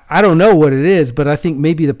 But I don't know what it is, but I think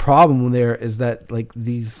maybe the problem there is that like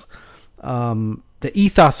these, the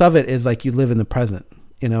ethos of it is like you live in the present,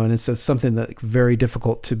 and it's just something that very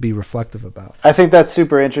difficult to be reflective about. I think that's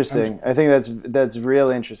super interesting. I think that's real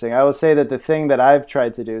interesting. I will say that the thing that I've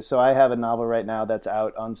tried to do, so I have a novel right now that's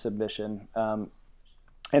out on submission, and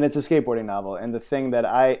it's a skateboarding novel. And the thing that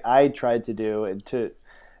I tried to do,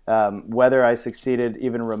 whether I succeeded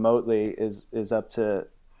even remotely is up to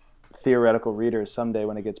theoretical readers someday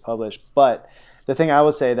when it gets published. But the thing I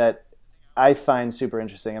will say that I find super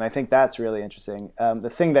interesting, and I think that's really interesting, the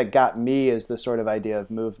thing that got me is the sort of idea of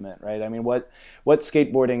movement, right? I mean, what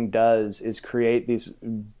skateboarding does is create these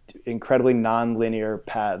incredibly non-linear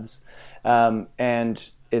paths, and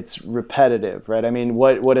it's repetitive, right? I mean,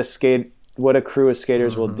 what a crew of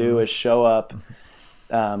skaters will do is show up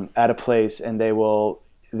at a place, and they will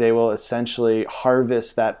essentially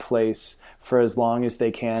harvest that place for as long as they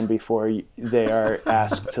can before they are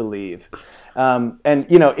asked to leave. And,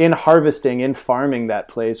 in harvesting, in farming that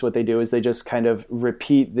place, what they do is they just kind of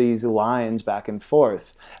repeat these lines back and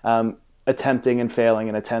forth, attempting and failing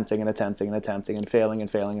and attempting and attempting and attempting and failing and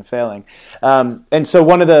failing and failing. And so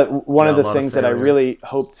one of the things that I really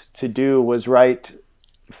hoped to do was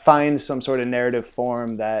find some sort of narrative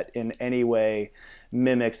form that in any way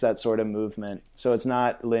mimics that sort of movement. So it's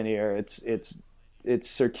not linear. It's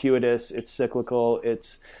circuitous, it's cyclical,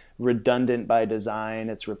 it's redundant by design,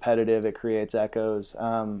 it's repetitive, it creates echoes.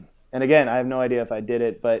 And again, I have no idea if I did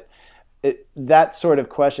it, but that sort of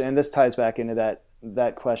question, and this ties back into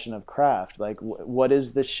that question of craft, like what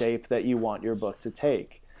is the shape that you want your book to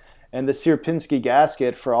take? And the Sierpinski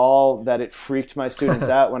gasket, for all that it freaked my students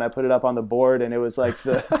out when I put it up on the board, and it was like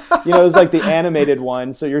the animated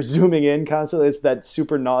one. So you're zooming in constantly. It's that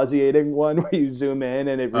super nauseating one where you zoom in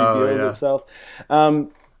and it reveals itself.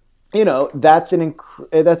 That's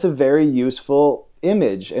a very useful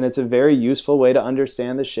image, and it's a very useful way to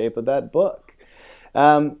understand the shape of that book.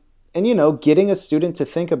 And getting a student to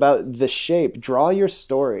think about the shape, draw your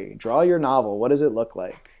story, draw your novel. What does it look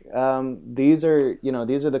like? These are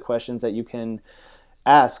the questions that you can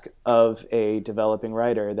ask of a developing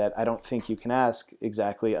writer that I don't think you can ask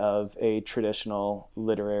exactly of a traditional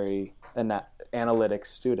literary analytics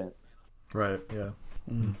student. Right. Yeah.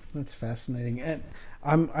 That's fascinating. And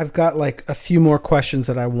I've got like a few more questions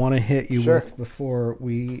that I want to hit you with before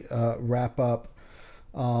we wrap up.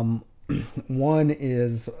 One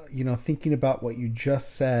is, thinking about what you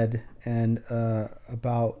just said and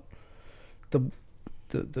about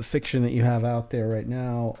the fiction that you have out there right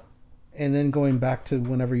now, and then going back to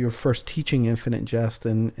whenever you were first teaching Infinite Jest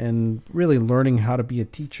and really learning how to be a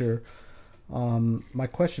teacher. My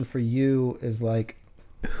question for you is like,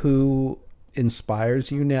 who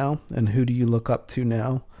inspires you now, and who do you look up to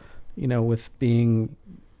now, with being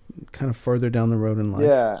kind of further down the road in life?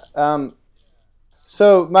 Yeah.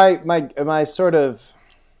 So my sort of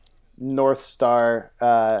North Star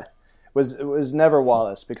was never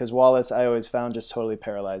Wallace, because Wallace I always found just totally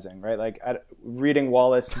paralyzing, right? Like reading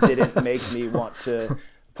Wallace didn't make me want to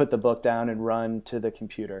put the book down and run to the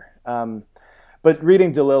computer. But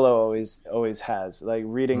reading DeLillo always has. Like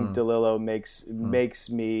reading DeLillo makes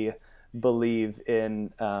me believe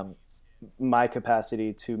in my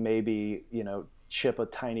capacity to maybe, chip a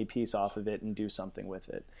tiny piece off of it and do something with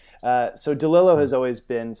it. So DeLillo has always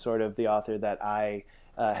been sort of the author that I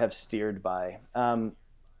have steered by.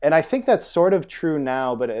 And I think that's sort of true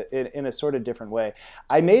now, but in a sort of different way.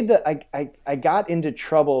 I got into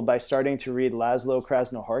trouble by starting to read Laszlo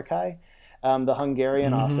Krasznahorkai, the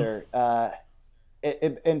Hungarian author,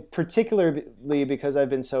 and particularly because I've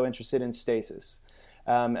been so interested in stasis.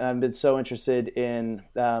 And I've been so interested in,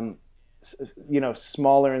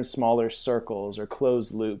 smaller and smaller circles or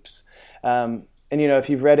closed loops. And, if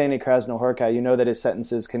you've read any Krasznahorkai, you know that his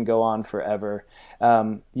sentences can go on forever.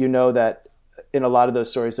 You know that in a lot of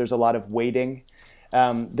those stories, there's a lot of waiting.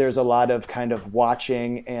 There's a lot of kind of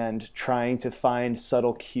watching and trying to find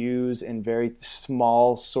subtle cues in very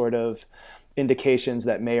small sort of indications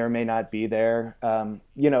that may or may not be there.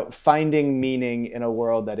 Finding meaning in a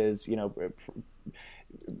world that is,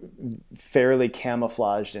 fairly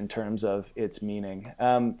camouflaged in terms of its meaning.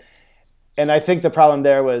 And I think the problem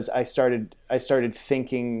there was I started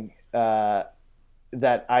thinking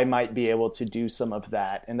that I might be able to do some of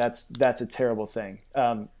that, and that's a terrible thing.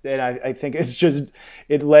 And I think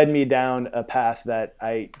it led me down a path that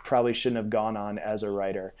I probably shouldn't have gone on as a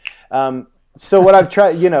writer. So what I've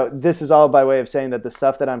tried, this is all by way of saying that the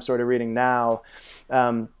stuff that I'm sort of reading now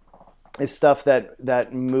is stuff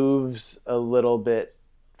that moves a little bit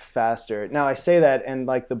faster. Now I say that, and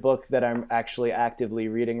like the book that I'm actually actively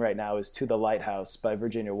reading right now is To the Lighthouse by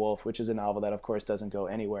Virginia Woolf, which is a novel that of course doesn't go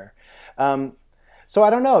anywhere. So I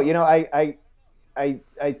don't know,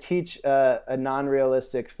 I teach a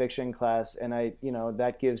non-realistic fiction class, and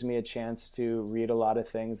that gives me a chance to read a lot of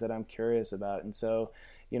things that I'm curious about. And so,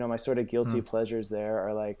 my sort of guilty pleasures there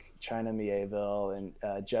are like China Mieville and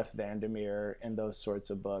Jeff Vandermeer and those sorts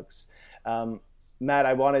of books. Matt,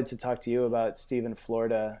 I wanted to talk to you about Stephen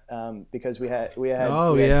Florida because we had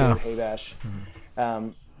David Haybash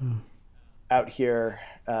out here.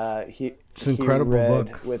 It's an incredible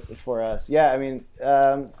book for us. Yeah, I mean,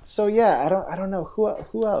 I don't know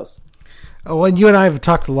who else. Oh, well, you and I have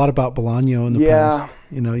talked a lot about Bolaño in the past.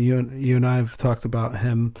 You and I have talked about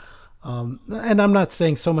him. And I'm not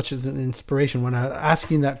saying so much as an inspiration. When I was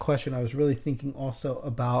asking that question, I was really thinking also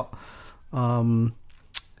about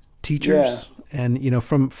teachers, and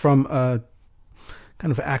from a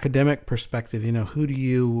kind of academic perspective, who do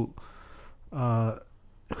you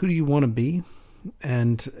want to be?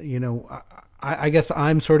 And I guess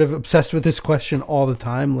I'm sort of obsessed with this question all the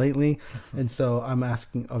time lately, and so I'm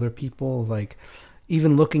asking other people, like,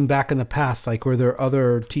 even looking back in the past, like, were there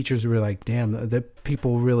other teachers who were like, damn, that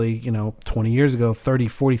people really, 20 years ago, 30,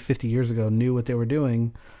 40, 50 years ago knew what they were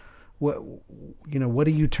doing? What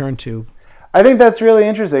do you turn to? I think that's really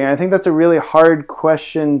interesting. I think that's a really hard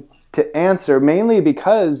question to answer, mainly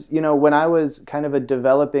because, when I was kind of a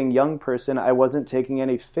developing young person, I wasn't taking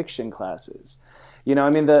any fiction classes.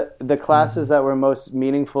 The classes that were most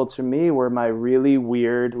meaningful to me were my really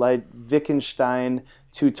weird, like, Wittgenstein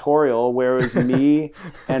tutorial, where it was me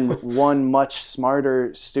and one much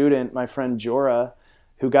smarter student, my friend Jorah,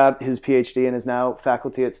 who got his PhD and is now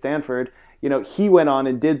faculty at Stanford. He went on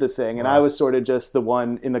and did the thing, and I was sort of just the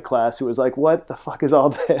one in the class who was like, what the fuck is all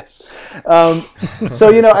this?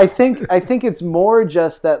 I think it's more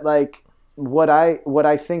just that, like, what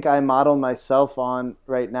I think I model myself on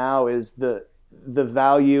right now is the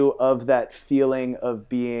value of that feeling of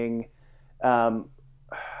being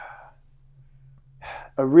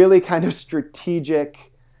a really kind of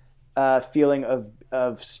strategic feeling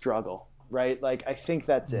of struggle, right? Like, I think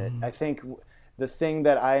that's it. I think the thing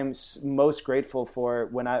that I am most grateful for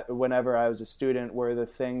whenever I was a student were the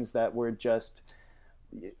things that were just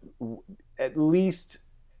at least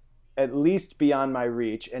beyond my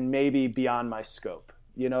reach and maybe beyond my scope.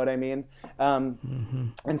 You know what I mean?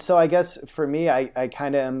 And so I guess for me, I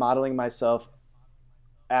kind of am modeling myself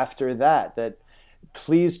after that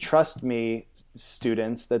please trust me,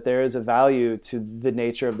 students, that there is a value to the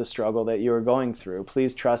nature of the struggle that you are going through.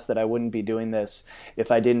 Please trust that I wouldn't be doing this if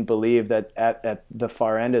I didn't believe that at the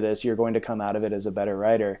far end of this, you're going to come out of it as a better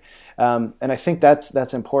writer. And I think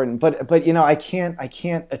that's important. But I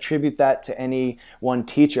can't attribute that to any one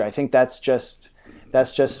teacher. I think that's just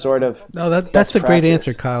sort of no. That's a great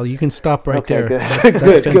answer, Kyle. You can stop right there. Good.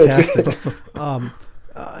 That's fantastic.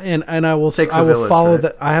 And I will follow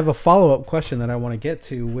that. I have a follow-up question that I want to get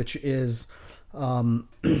to, which is, you're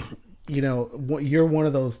one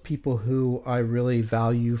of those people who I really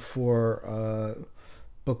value for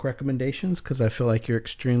book recommendations, because I feel like you're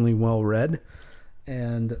extremely well read,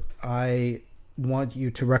 and I want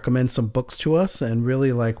you to recommend some books to us, and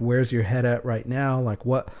really, like, where's your head at right now? Like,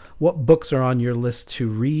 what books are on your list to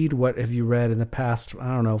read? What have you read in the past,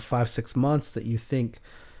 5-6 months that you think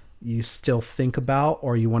you still think about,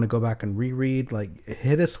 or you want to go back and reread? Like,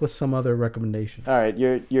 hit us with some other recommendations. All right,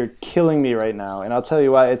 you're killing me right now, and I'll tell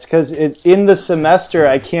you why. It's because in the semester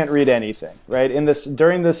I can't read anything. Right,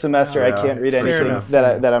 during the semester I can't read anything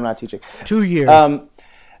that I'm not teaching. 2 years.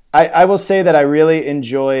 I will say that I really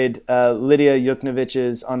enjoyed Lydia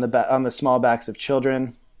Yuknovich's on the Small Backs of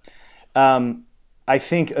Children. I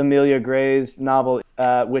think Amelia Gray's novel,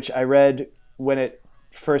 which I read when it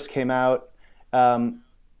first came out. Amelia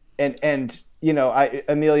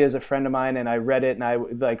is a friend of mine, and I read it, and I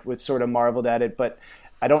was sort of marveled at it, but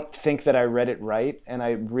I don't think that I read it right, and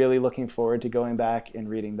I'm really looking forward to going back and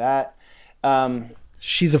reading that.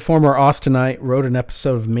 She's a former Austenite, wrote an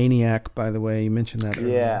episode of Maniac, by the way. You mentioned that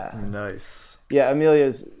earlier. Yeah. Nice. Yeah,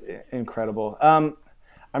 Amelia's incredible. I'm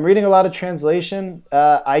reading a lot of translation.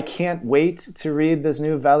 I can't wait to read this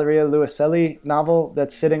new Valeria Luiselli novel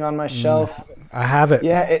that's sitting on my shelf. I have it.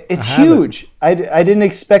 Yeah, it's huge. I didn't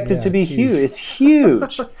expect it to be huge. It's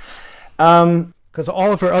huge. Because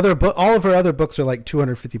all of her other books are like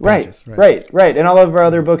 250 pages. Right. And all of her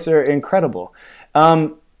other books are incredible.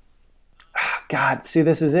 God, see,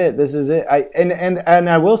 this is it. And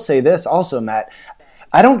I will say this also, Matt.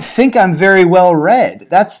 I don't think I'm very well read.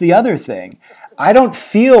 That's the other thing. I don't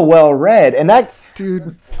feel well read, and that.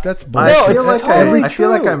 Dude, that's bullshit. I feel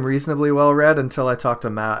like I'm reasonably well read until I talk to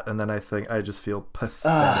Matt, and then I think I just feel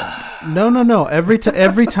pathetic. No. Every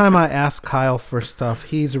time I ask Kyle for stuff,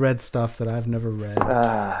 he's read stuff that I've never read,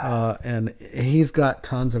 and he's got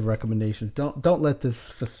tons of recommendations. Don't let this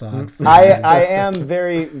facade. I am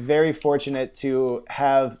very, very fortunate to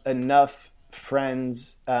have enough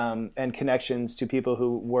friends and connections to people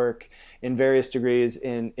who work in various degrees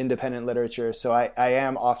in independent literature. So I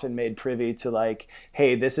am often made privy to, like,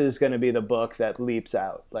 hey, this is going to be the book that leaps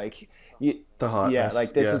out. Like, the hotness. Yeah,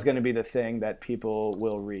 like this is going to be the thing that people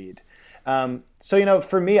will read. So,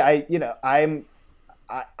 for me, I've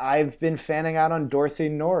been fanning out on Dorothy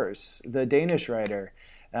Nors, the Danish writer.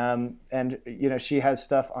 And, she has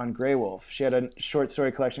stuff on Grey Wolf. She had a short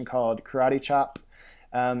story collection called Karate Chop.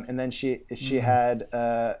 And then she had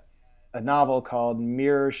a novel called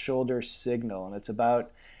Mirror Shoulder Signal, and it's about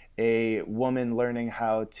a woman learning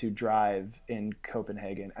how to drive in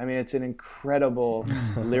Copenhagen. I mean, it's an incredible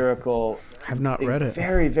lyrical. I've not read it.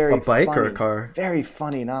 Very, very a bike funny, or a car. Very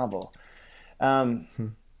funny novel.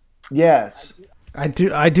 Yes, I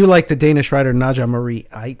do like the Danish writer Naja Marie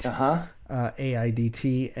Aidt.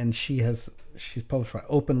 AIDT, and she's published by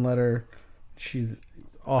Open Letter. She's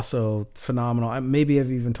also phenomenal. Maybe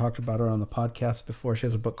I've even talked about her on the podcast before. She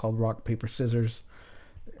has a book called Rock, Paper, Scissors.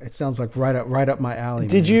 It sounds like right up my alley.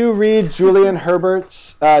 Did you read Julian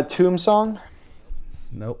Herbert's Tomb Song?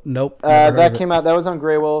 Nope. That came out. That was on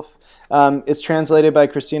Grey Wolf. It's translated by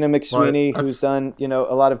Christina McSweeney, who's done a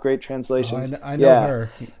lot of great translations. I know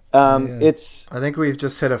her. It's. I think we've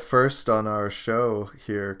just hit a first on our show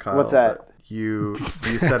here, Kyle. What's that? You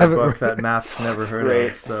said a book that Matt's never heard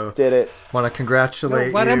of, so did it. Want to congratulate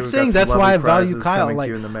you. What I'm saying, that's why I value Kyle. Like, to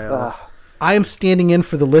you in the mail. I am standing in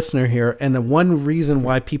for the listener here, and the one reason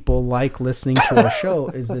why people like listening to our show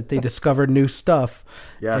is that they discover new stuff.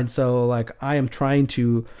 Yeah. And so, like, I am trying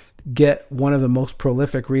to get one of the most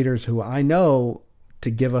prolific readers who I know to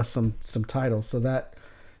give us some titles. So that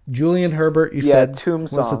Julian Herbert, you said, Tomb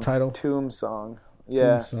Song. What's the title? Tomb Song.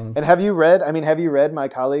 Yeah. And have you read my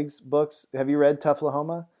colleagues' books? Have you read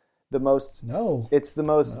Tufflahoma? No. It's the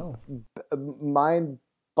most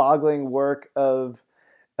mind-boggling work of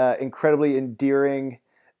incredibly endearing,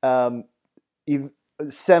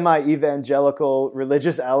 semi-evangelical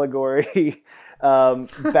religious allegory,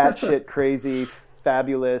 batshit crazy,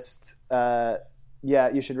 fabulous.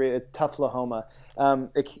 You should read it. Tufflahoma.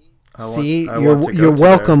 You're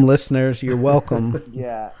welcome, listeners. You're welcome.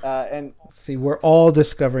 Yeah, and see, we're all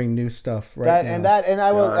discovering new stuff right now. And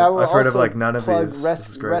I will I've heard also of like none of plug these. This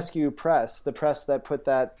is great. Rescue Press, the press that put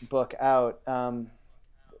that book out.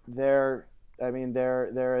 They're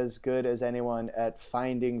as good as anyone at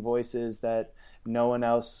finding voices that no one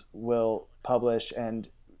else will publish and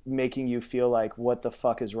making you feel like, what the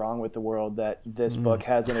fuck is wrong with the world that this book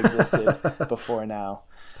hasn't existed before now.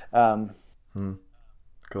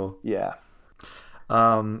 Cool. Yeah.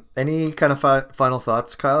 Any kind of final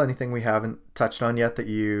thoughts, Kyle? Anything we haven't touched on yet that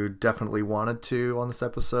you definitely wanted to on this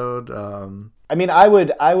episode? I mean, I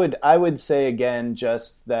would say again,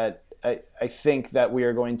 just that I think that we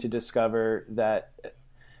are going to discover that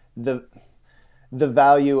the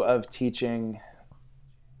value of teaching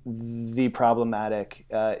the problematic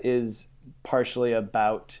is partially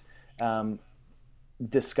about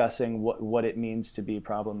discussing what it means to be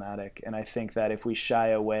problematic. And I think that if we shy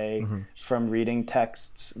away from reading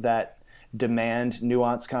texts that demand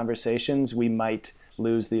nuanced conversations, we might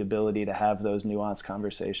lose the ability to have those nuanced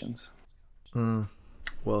conversations.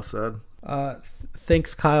 Well said.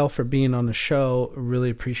 Thanks, Kyle, for being on the show. Really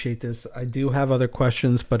appreciate this. I do have other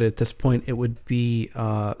questions, but at this point it would be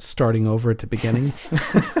starting over at the beginning.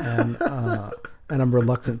 And I'm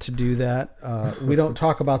reluctant to do that. We don't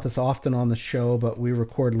talk about this often on the show, but we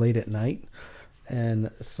record late at night.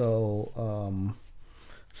 And so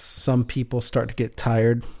some people start to get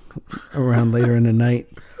tired around later in the night.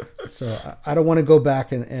 So I don't want to go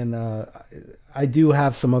back and I do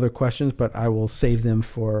have some other questions, but I will save them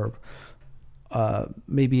for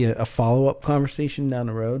maybe a follow-up conversation down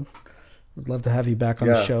the road. I'd love to have you back on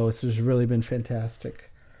the show. This has really been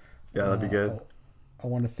fantastic. Yeah, that'd be good. I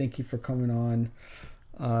want to thank you for coming on.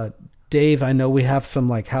 Dave, I know we have some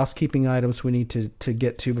like housekeeping items we need to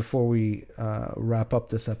get to before we wrap up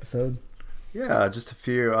this episode. Yeah, just a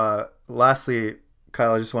few. Lastly,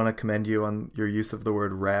 Kyle, I just want to commend you on your use of the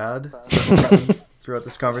word rad throughout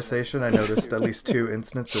this conversation. I noticed at least 2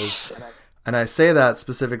 instances. And I say that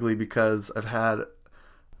specifically because I've had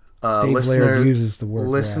uses the word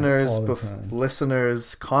listeners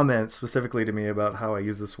comment specifically to me about how I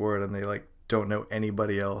use this word, and they like don't know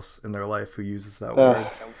anybody else in their life who uses that word.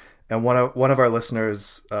 And one of our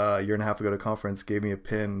listeners a year and a half ago at a conference gave me a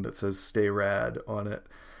pin that says "Stay Rad" on it.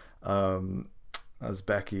 That was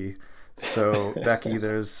Becky. So Becky,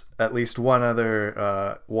 there's at least one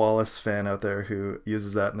other Wallace fan out there who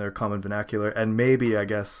uses that in their common vernacular, and maybe, I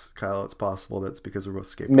guess, Kyle, it's possible that's because we're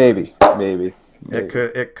both skateboarders. Maybe.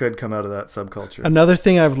 It could come out of that subculture. Another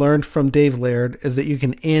thing I've learned from Dave Laird is that you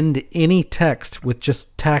can end any text with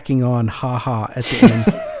just tacking on "ha-ha" at the end.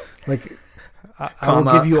 Like, I will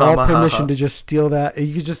give you all permission to just steal that.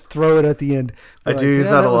 You can just throw it at the end. I do use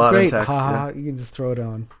that a lot in text. Ha-ha. You can just throw it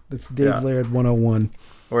on. That's Dave Laird 101.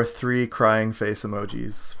 Or 3 crying face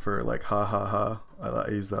emojis for like ha ha ha. I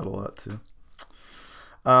use that a lot too.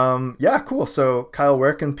 Yeah, cool. So Kyle,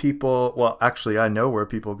 where can people? Well, actually, I know where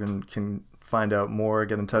people can find out more,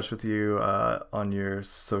 get in touch with you on your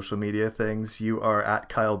social media things. You are at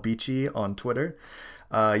Kyle Beachy on Twitter.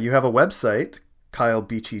 You have a website,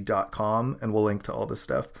 kylebeachy.com, and we'll link to all this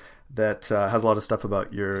stuff. That has a lot of stuff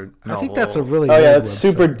about your novel. I think that's a really it's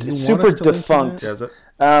super defunct. Yeah, is it?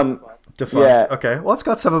 Defunct. Yeah. Okay. Well, it's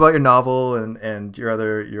got stuff about your novel and your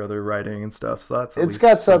other writing and stuff. So that's it's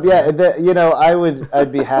got some. Yeah.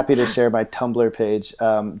 I'd be happy to share my Tumblr page.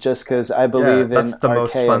 Just because I believe that's in the archaic,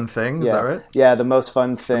 most fun thing. Is that right? Yeah. The most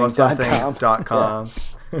fun thing. .com.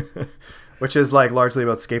 Which is like largely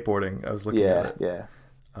about skateboarding. I was looking at it. Yeah.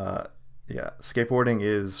 Skateboarding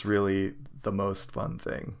is really the most fun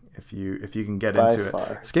thing if you can get By into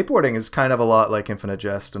far. it. Skateboarding is kind of a lot like Infinite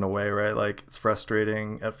Jest in a way, right? Like, it's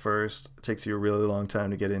frustrating at first. It takes you a really long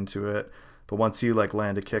time to get into it, but once you like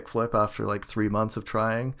land a kickflip after like 3 months of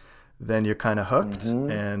trying, then you're kind of hooked,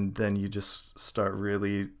 and then you just start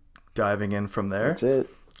really diving in from there. That's it.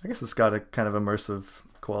 I guess it's got a kind of immersive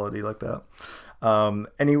quality like that.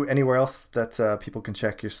 Anywhere else that people can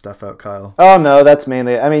check your stuff out, Kyle? Oh no, that's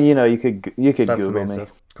mainly. I mean, you could That's Google the main me.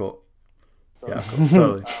 stuff. Cool. Yeah, cool.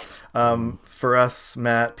 Totally. For us,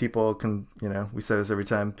 Matt, people can, we say this every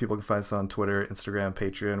time, people can find us on Twitter, Instagram,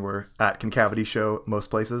 Patreon. We're at Concavity Show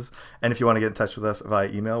most places. And if you want to get in touch with us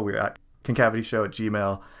via email, we're at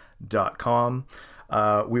concavityshow@gmail.com.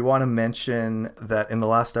 We want to mention that in the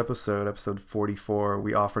last episode 44,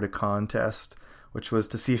 we offered a contest, which was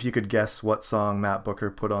to see if you could guess what song Matt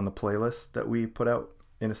Booker put on the playlist that we put out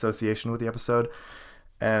in association with the episode.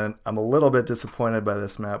 And I'm a little bit disappointed by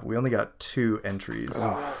this, Matt. We only got 2 entries.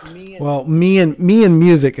 Well, me and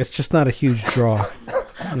music, it's just not a huge draw.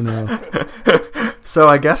 You know. So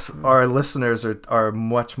I guess our listeners are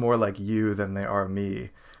much more like you than they are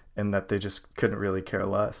me, in that they just couldn't really care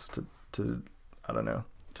less to I don't know,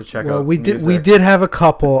 to check out. We did have a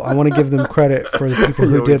couple. I want to give them credit for the people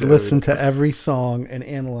who did listen to every song and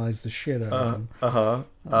analyze the shit out of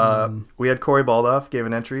them. We had Corey Baldoff gave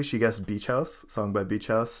an entry. She guessed Beach House, song by Beach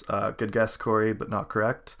House. Good guess, Corey, but not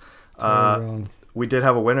correct. Wrong. We did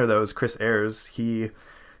have a winner though. It was Chris Ayers. He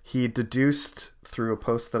deduced through a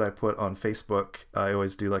post that I put on Facebook. I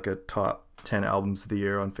always do like a top 10 albums of the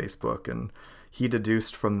year on Facebook, and he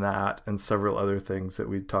deduced from that and several other things that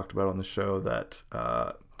we talked about on the show that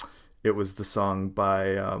it was the song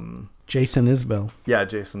by Jason Isbell. Yeah,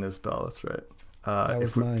 Jason Isbell. That's right. That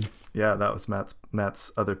was mine. Yeah, that was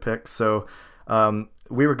Matt's other pick. So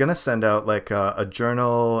we were gonna send out like a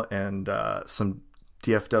journal and some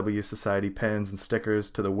DFW Society pens and stickers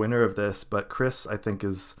to the winner of this, but Chris, I think,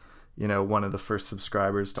 is one of the first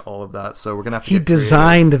subscribers to all of that. So we're gonna have to. He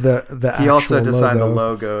designed the He actual also designed logo. the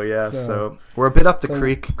logo. Yeah, so we're a bit up the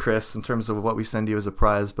creek, Chris, in terms of what we send you as a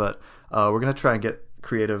prize, but we're gonna try and get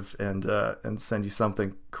creative and send you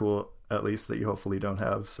something cool, at least, that you hopefully don't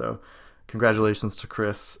have. So congratulations to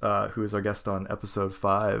Chris, who is our guest on episode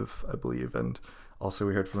 5, I believe, and also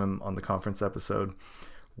we heard from him on the conference episode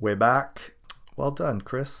way back. Well done,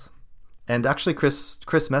 Chris. And actually, Chris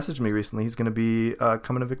messaged me recently. He's going to be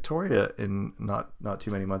coming to Victoria in not too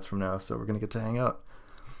many months from now, so we're going to get to hang out.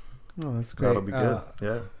 Oh, that's great. That'll be good.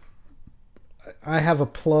 Yeah. I have a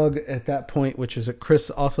plug at that point, which is that Chris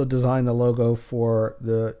also designed the logo for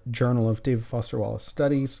the Journal of David Foster Wallace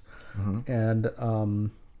Studies. Mm-hmm.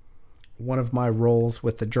 And one of my roles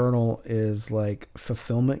with the journal is like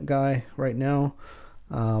fulfillment guy right now.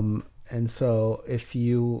 And so if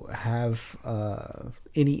you have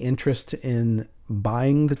any interest in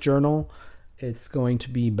buying the journal, it's going to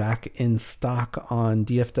be back in stock on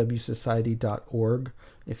dfwsociety.org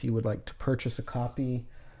if you would like to purchase a copy.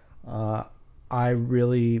 I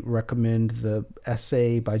really recommend the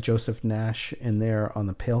essay by Joseph Nash in there on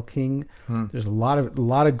the Pale King. There's a lot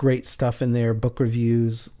of great stuff in there, book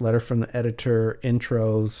reviews, letter from the editor,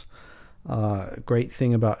 intros. Great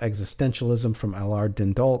thing about existentialism from L.R.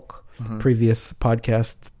 Dindalk, previous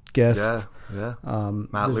podcast guest. Yeah.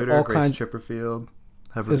 Matt Luder, Grace Chipperfield.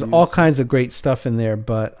 There's all kinds of great stuff in there,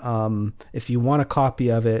 but if you want a copy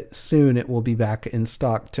of it soon, it will be back in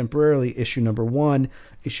stock temporarily. Issue number 1,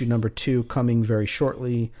 issue number 2 coming very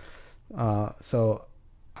shortly. So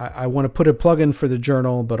I want to put a plug in for the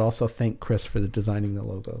journal, but also thank Chris for the designing the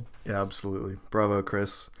logo. Yeah, absolutely. Bravo,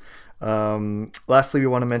 Chris. Lastly, we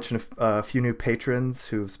want to mention a few new patrons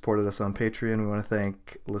who have supported us on Patreon. We want to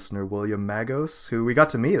thank listener William Magos, who we got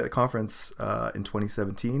to meet at the conference in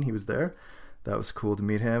 2017. He was there. That was cool to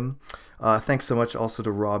meet him. Thanks so much also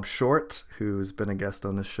to Rob Short, who's been a guest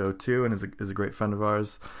on this show too and is a great friend of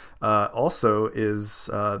ours. Also is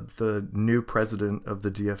the new president of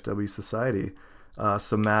the DFW Society.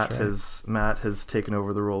 So Matt has taken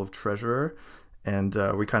over the role of treasurer, and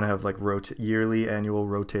we kind of have like annual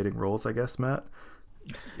rotating roles, I guess, Matt.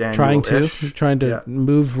 Trying to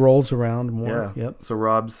move roles around more. Yeah. Yep. So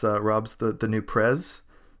Rob's the new prez,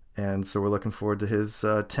 and so we're looking forward to his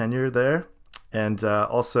tenure there. And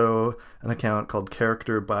also an account called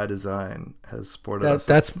Character by Design has supported us.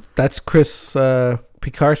 That's Chris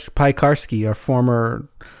Piekarski, our former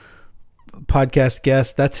podcast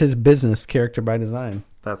guest. That's his business, Character by Design.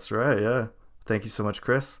 That's right, yeah. Thank you so much,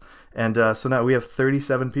 Chris. And so now we have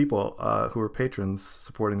 37 people who are patrons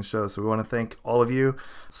supporting the show. So we want to thank all of you.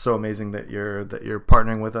 It's so amazing that you're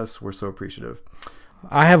partnering with us. We're so appreciative.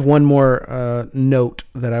 I have one more note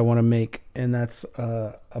that I want to make, and that's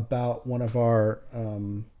about one of our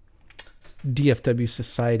DFW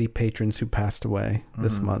Society patrons who passed away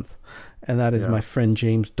this month, and that is my friend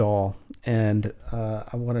James Dahl. And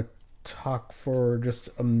I want to talk for just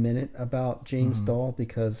a minute about James Dahl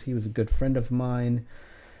because he was a good friend of mine.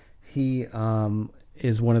 He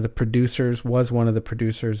was one of the producers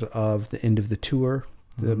of The End of the Tour,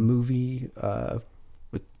 the movie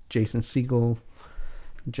with Jason Segel,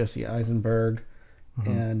 Jesse Eisenberg,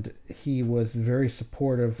 and he was very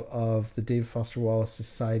supportive of the David Foster Wallace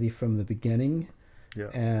Society from the beginning. Yeah.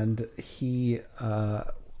 And he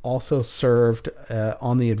also served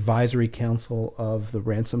on the advisory council of the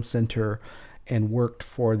Ransom Center and worked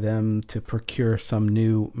for them to procure some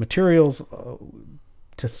new materials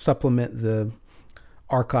to supplement the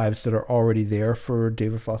archives that are already there for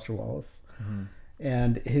David Foster Wallace.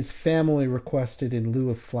 And his family requested, in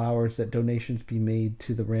lieu of flowers, that donations be made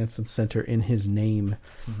to the Ransom Center in his name.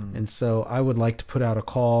 And so I would like to put out a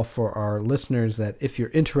call for our listeners that if you're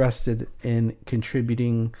interested in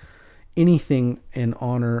contributing anything in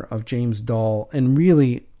honor of James Dahl, and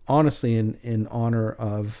really, honestly, in honor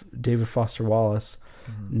of David Foster Wallace,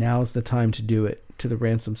 now's the time to do it, to the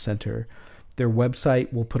Ransom Center. Their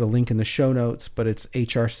website, we'll put a link in the show notes, but it's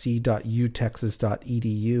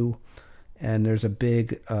hrc.utexas.edu. And there's a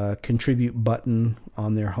big contribute button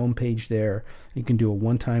on their homepage there. You can do a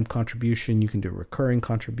one-time contribution. You can do a recurring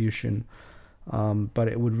contribution. But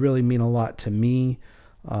it would really mean a lot to me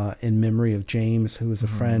in memory of James, who was a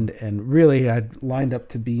friend. And really, I'd lined up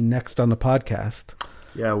to be next on the podcast.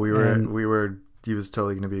 Yeah, he was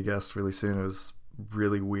totally going to be a guest really soon. It was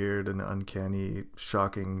really weird and uncanny,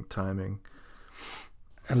 shocking timing.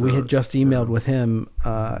 And we had just emailed with him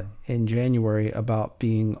in January about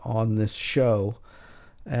being on this show,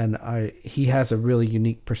 and he has a really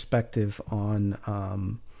unique perspective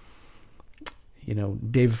on,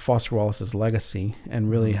 David Foster Wallace's legacy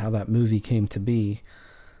and really how that movie came to be.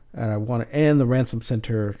 And the Ransom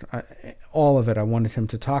Center, all of it, I wanted him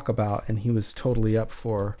to talk about, and he was totally up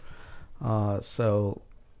for. So,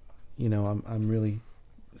 I'm really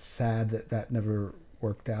sad that never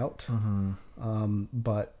worked out.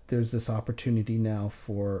 But there's this opportunity now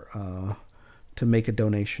to make a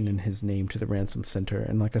donation in his name to the Ransom Center.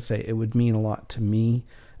 And like I say, it would mean a lot to me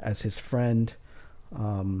as his friend,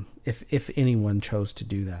 if anyone chose to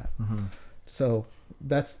do that. So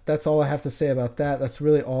that's all I have to say about that. That's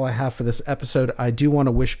really all I have for this episode. I do want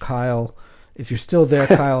to wish Kyle, if you're still there,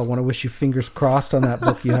 Kyle, I want to wish you fingers crossed on that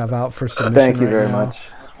book you have out for submission. Thank you right very now. much.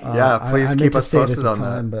 Please keep us posted on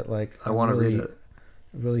that. But I want to read it.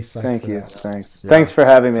 Really psyched. Thank for you. that. Thanks. Yeah, Thanks for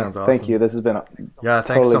having me. sounds awesome. Thank you. This has been thanks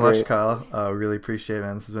totally so much, great. Kyle. Really appreciate it,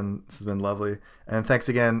 man. This has been lovely. And thanks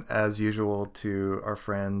again, as usual, to our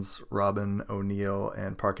friends Robin O'Neill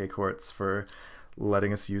and Parquet Courts for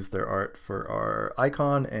letting us use their art for our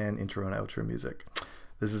icon and intro and outro music.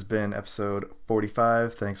 This has been episode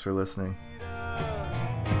 45. Thanks for listening.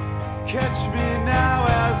 Catch me now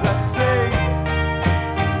as I sing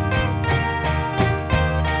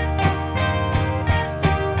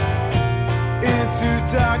into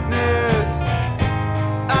darkness.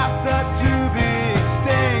 I thought to be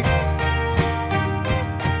extinct.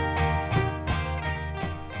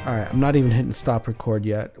 All right, I'm not even hitting stop record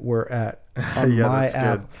yet. We're at on Yeah, my that's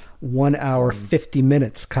app good. 1 hour 50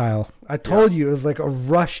 minutes. Kyle, I told you it was like a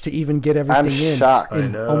rush to even get everything I'm in. shocked. in I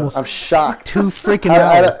know. almost I'm shocked. 2 freaking I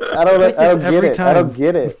hours. don't get every it. time. I don't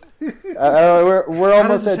get it. We're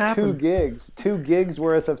almost this at 2 happen? gigs. 2 gigs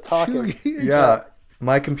worth of talking. Yeah,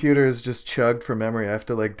 my computer is just chugged for memory. I have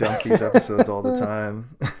to dump these episodes all the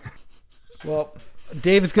time. Well,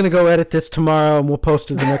 Dave is going to go edit this tomorrow, and we'll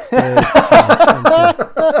post it the next day.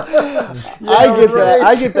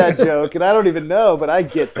 I get that joke, and I don't even know, but I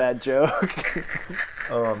get that joke.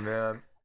 Oh man.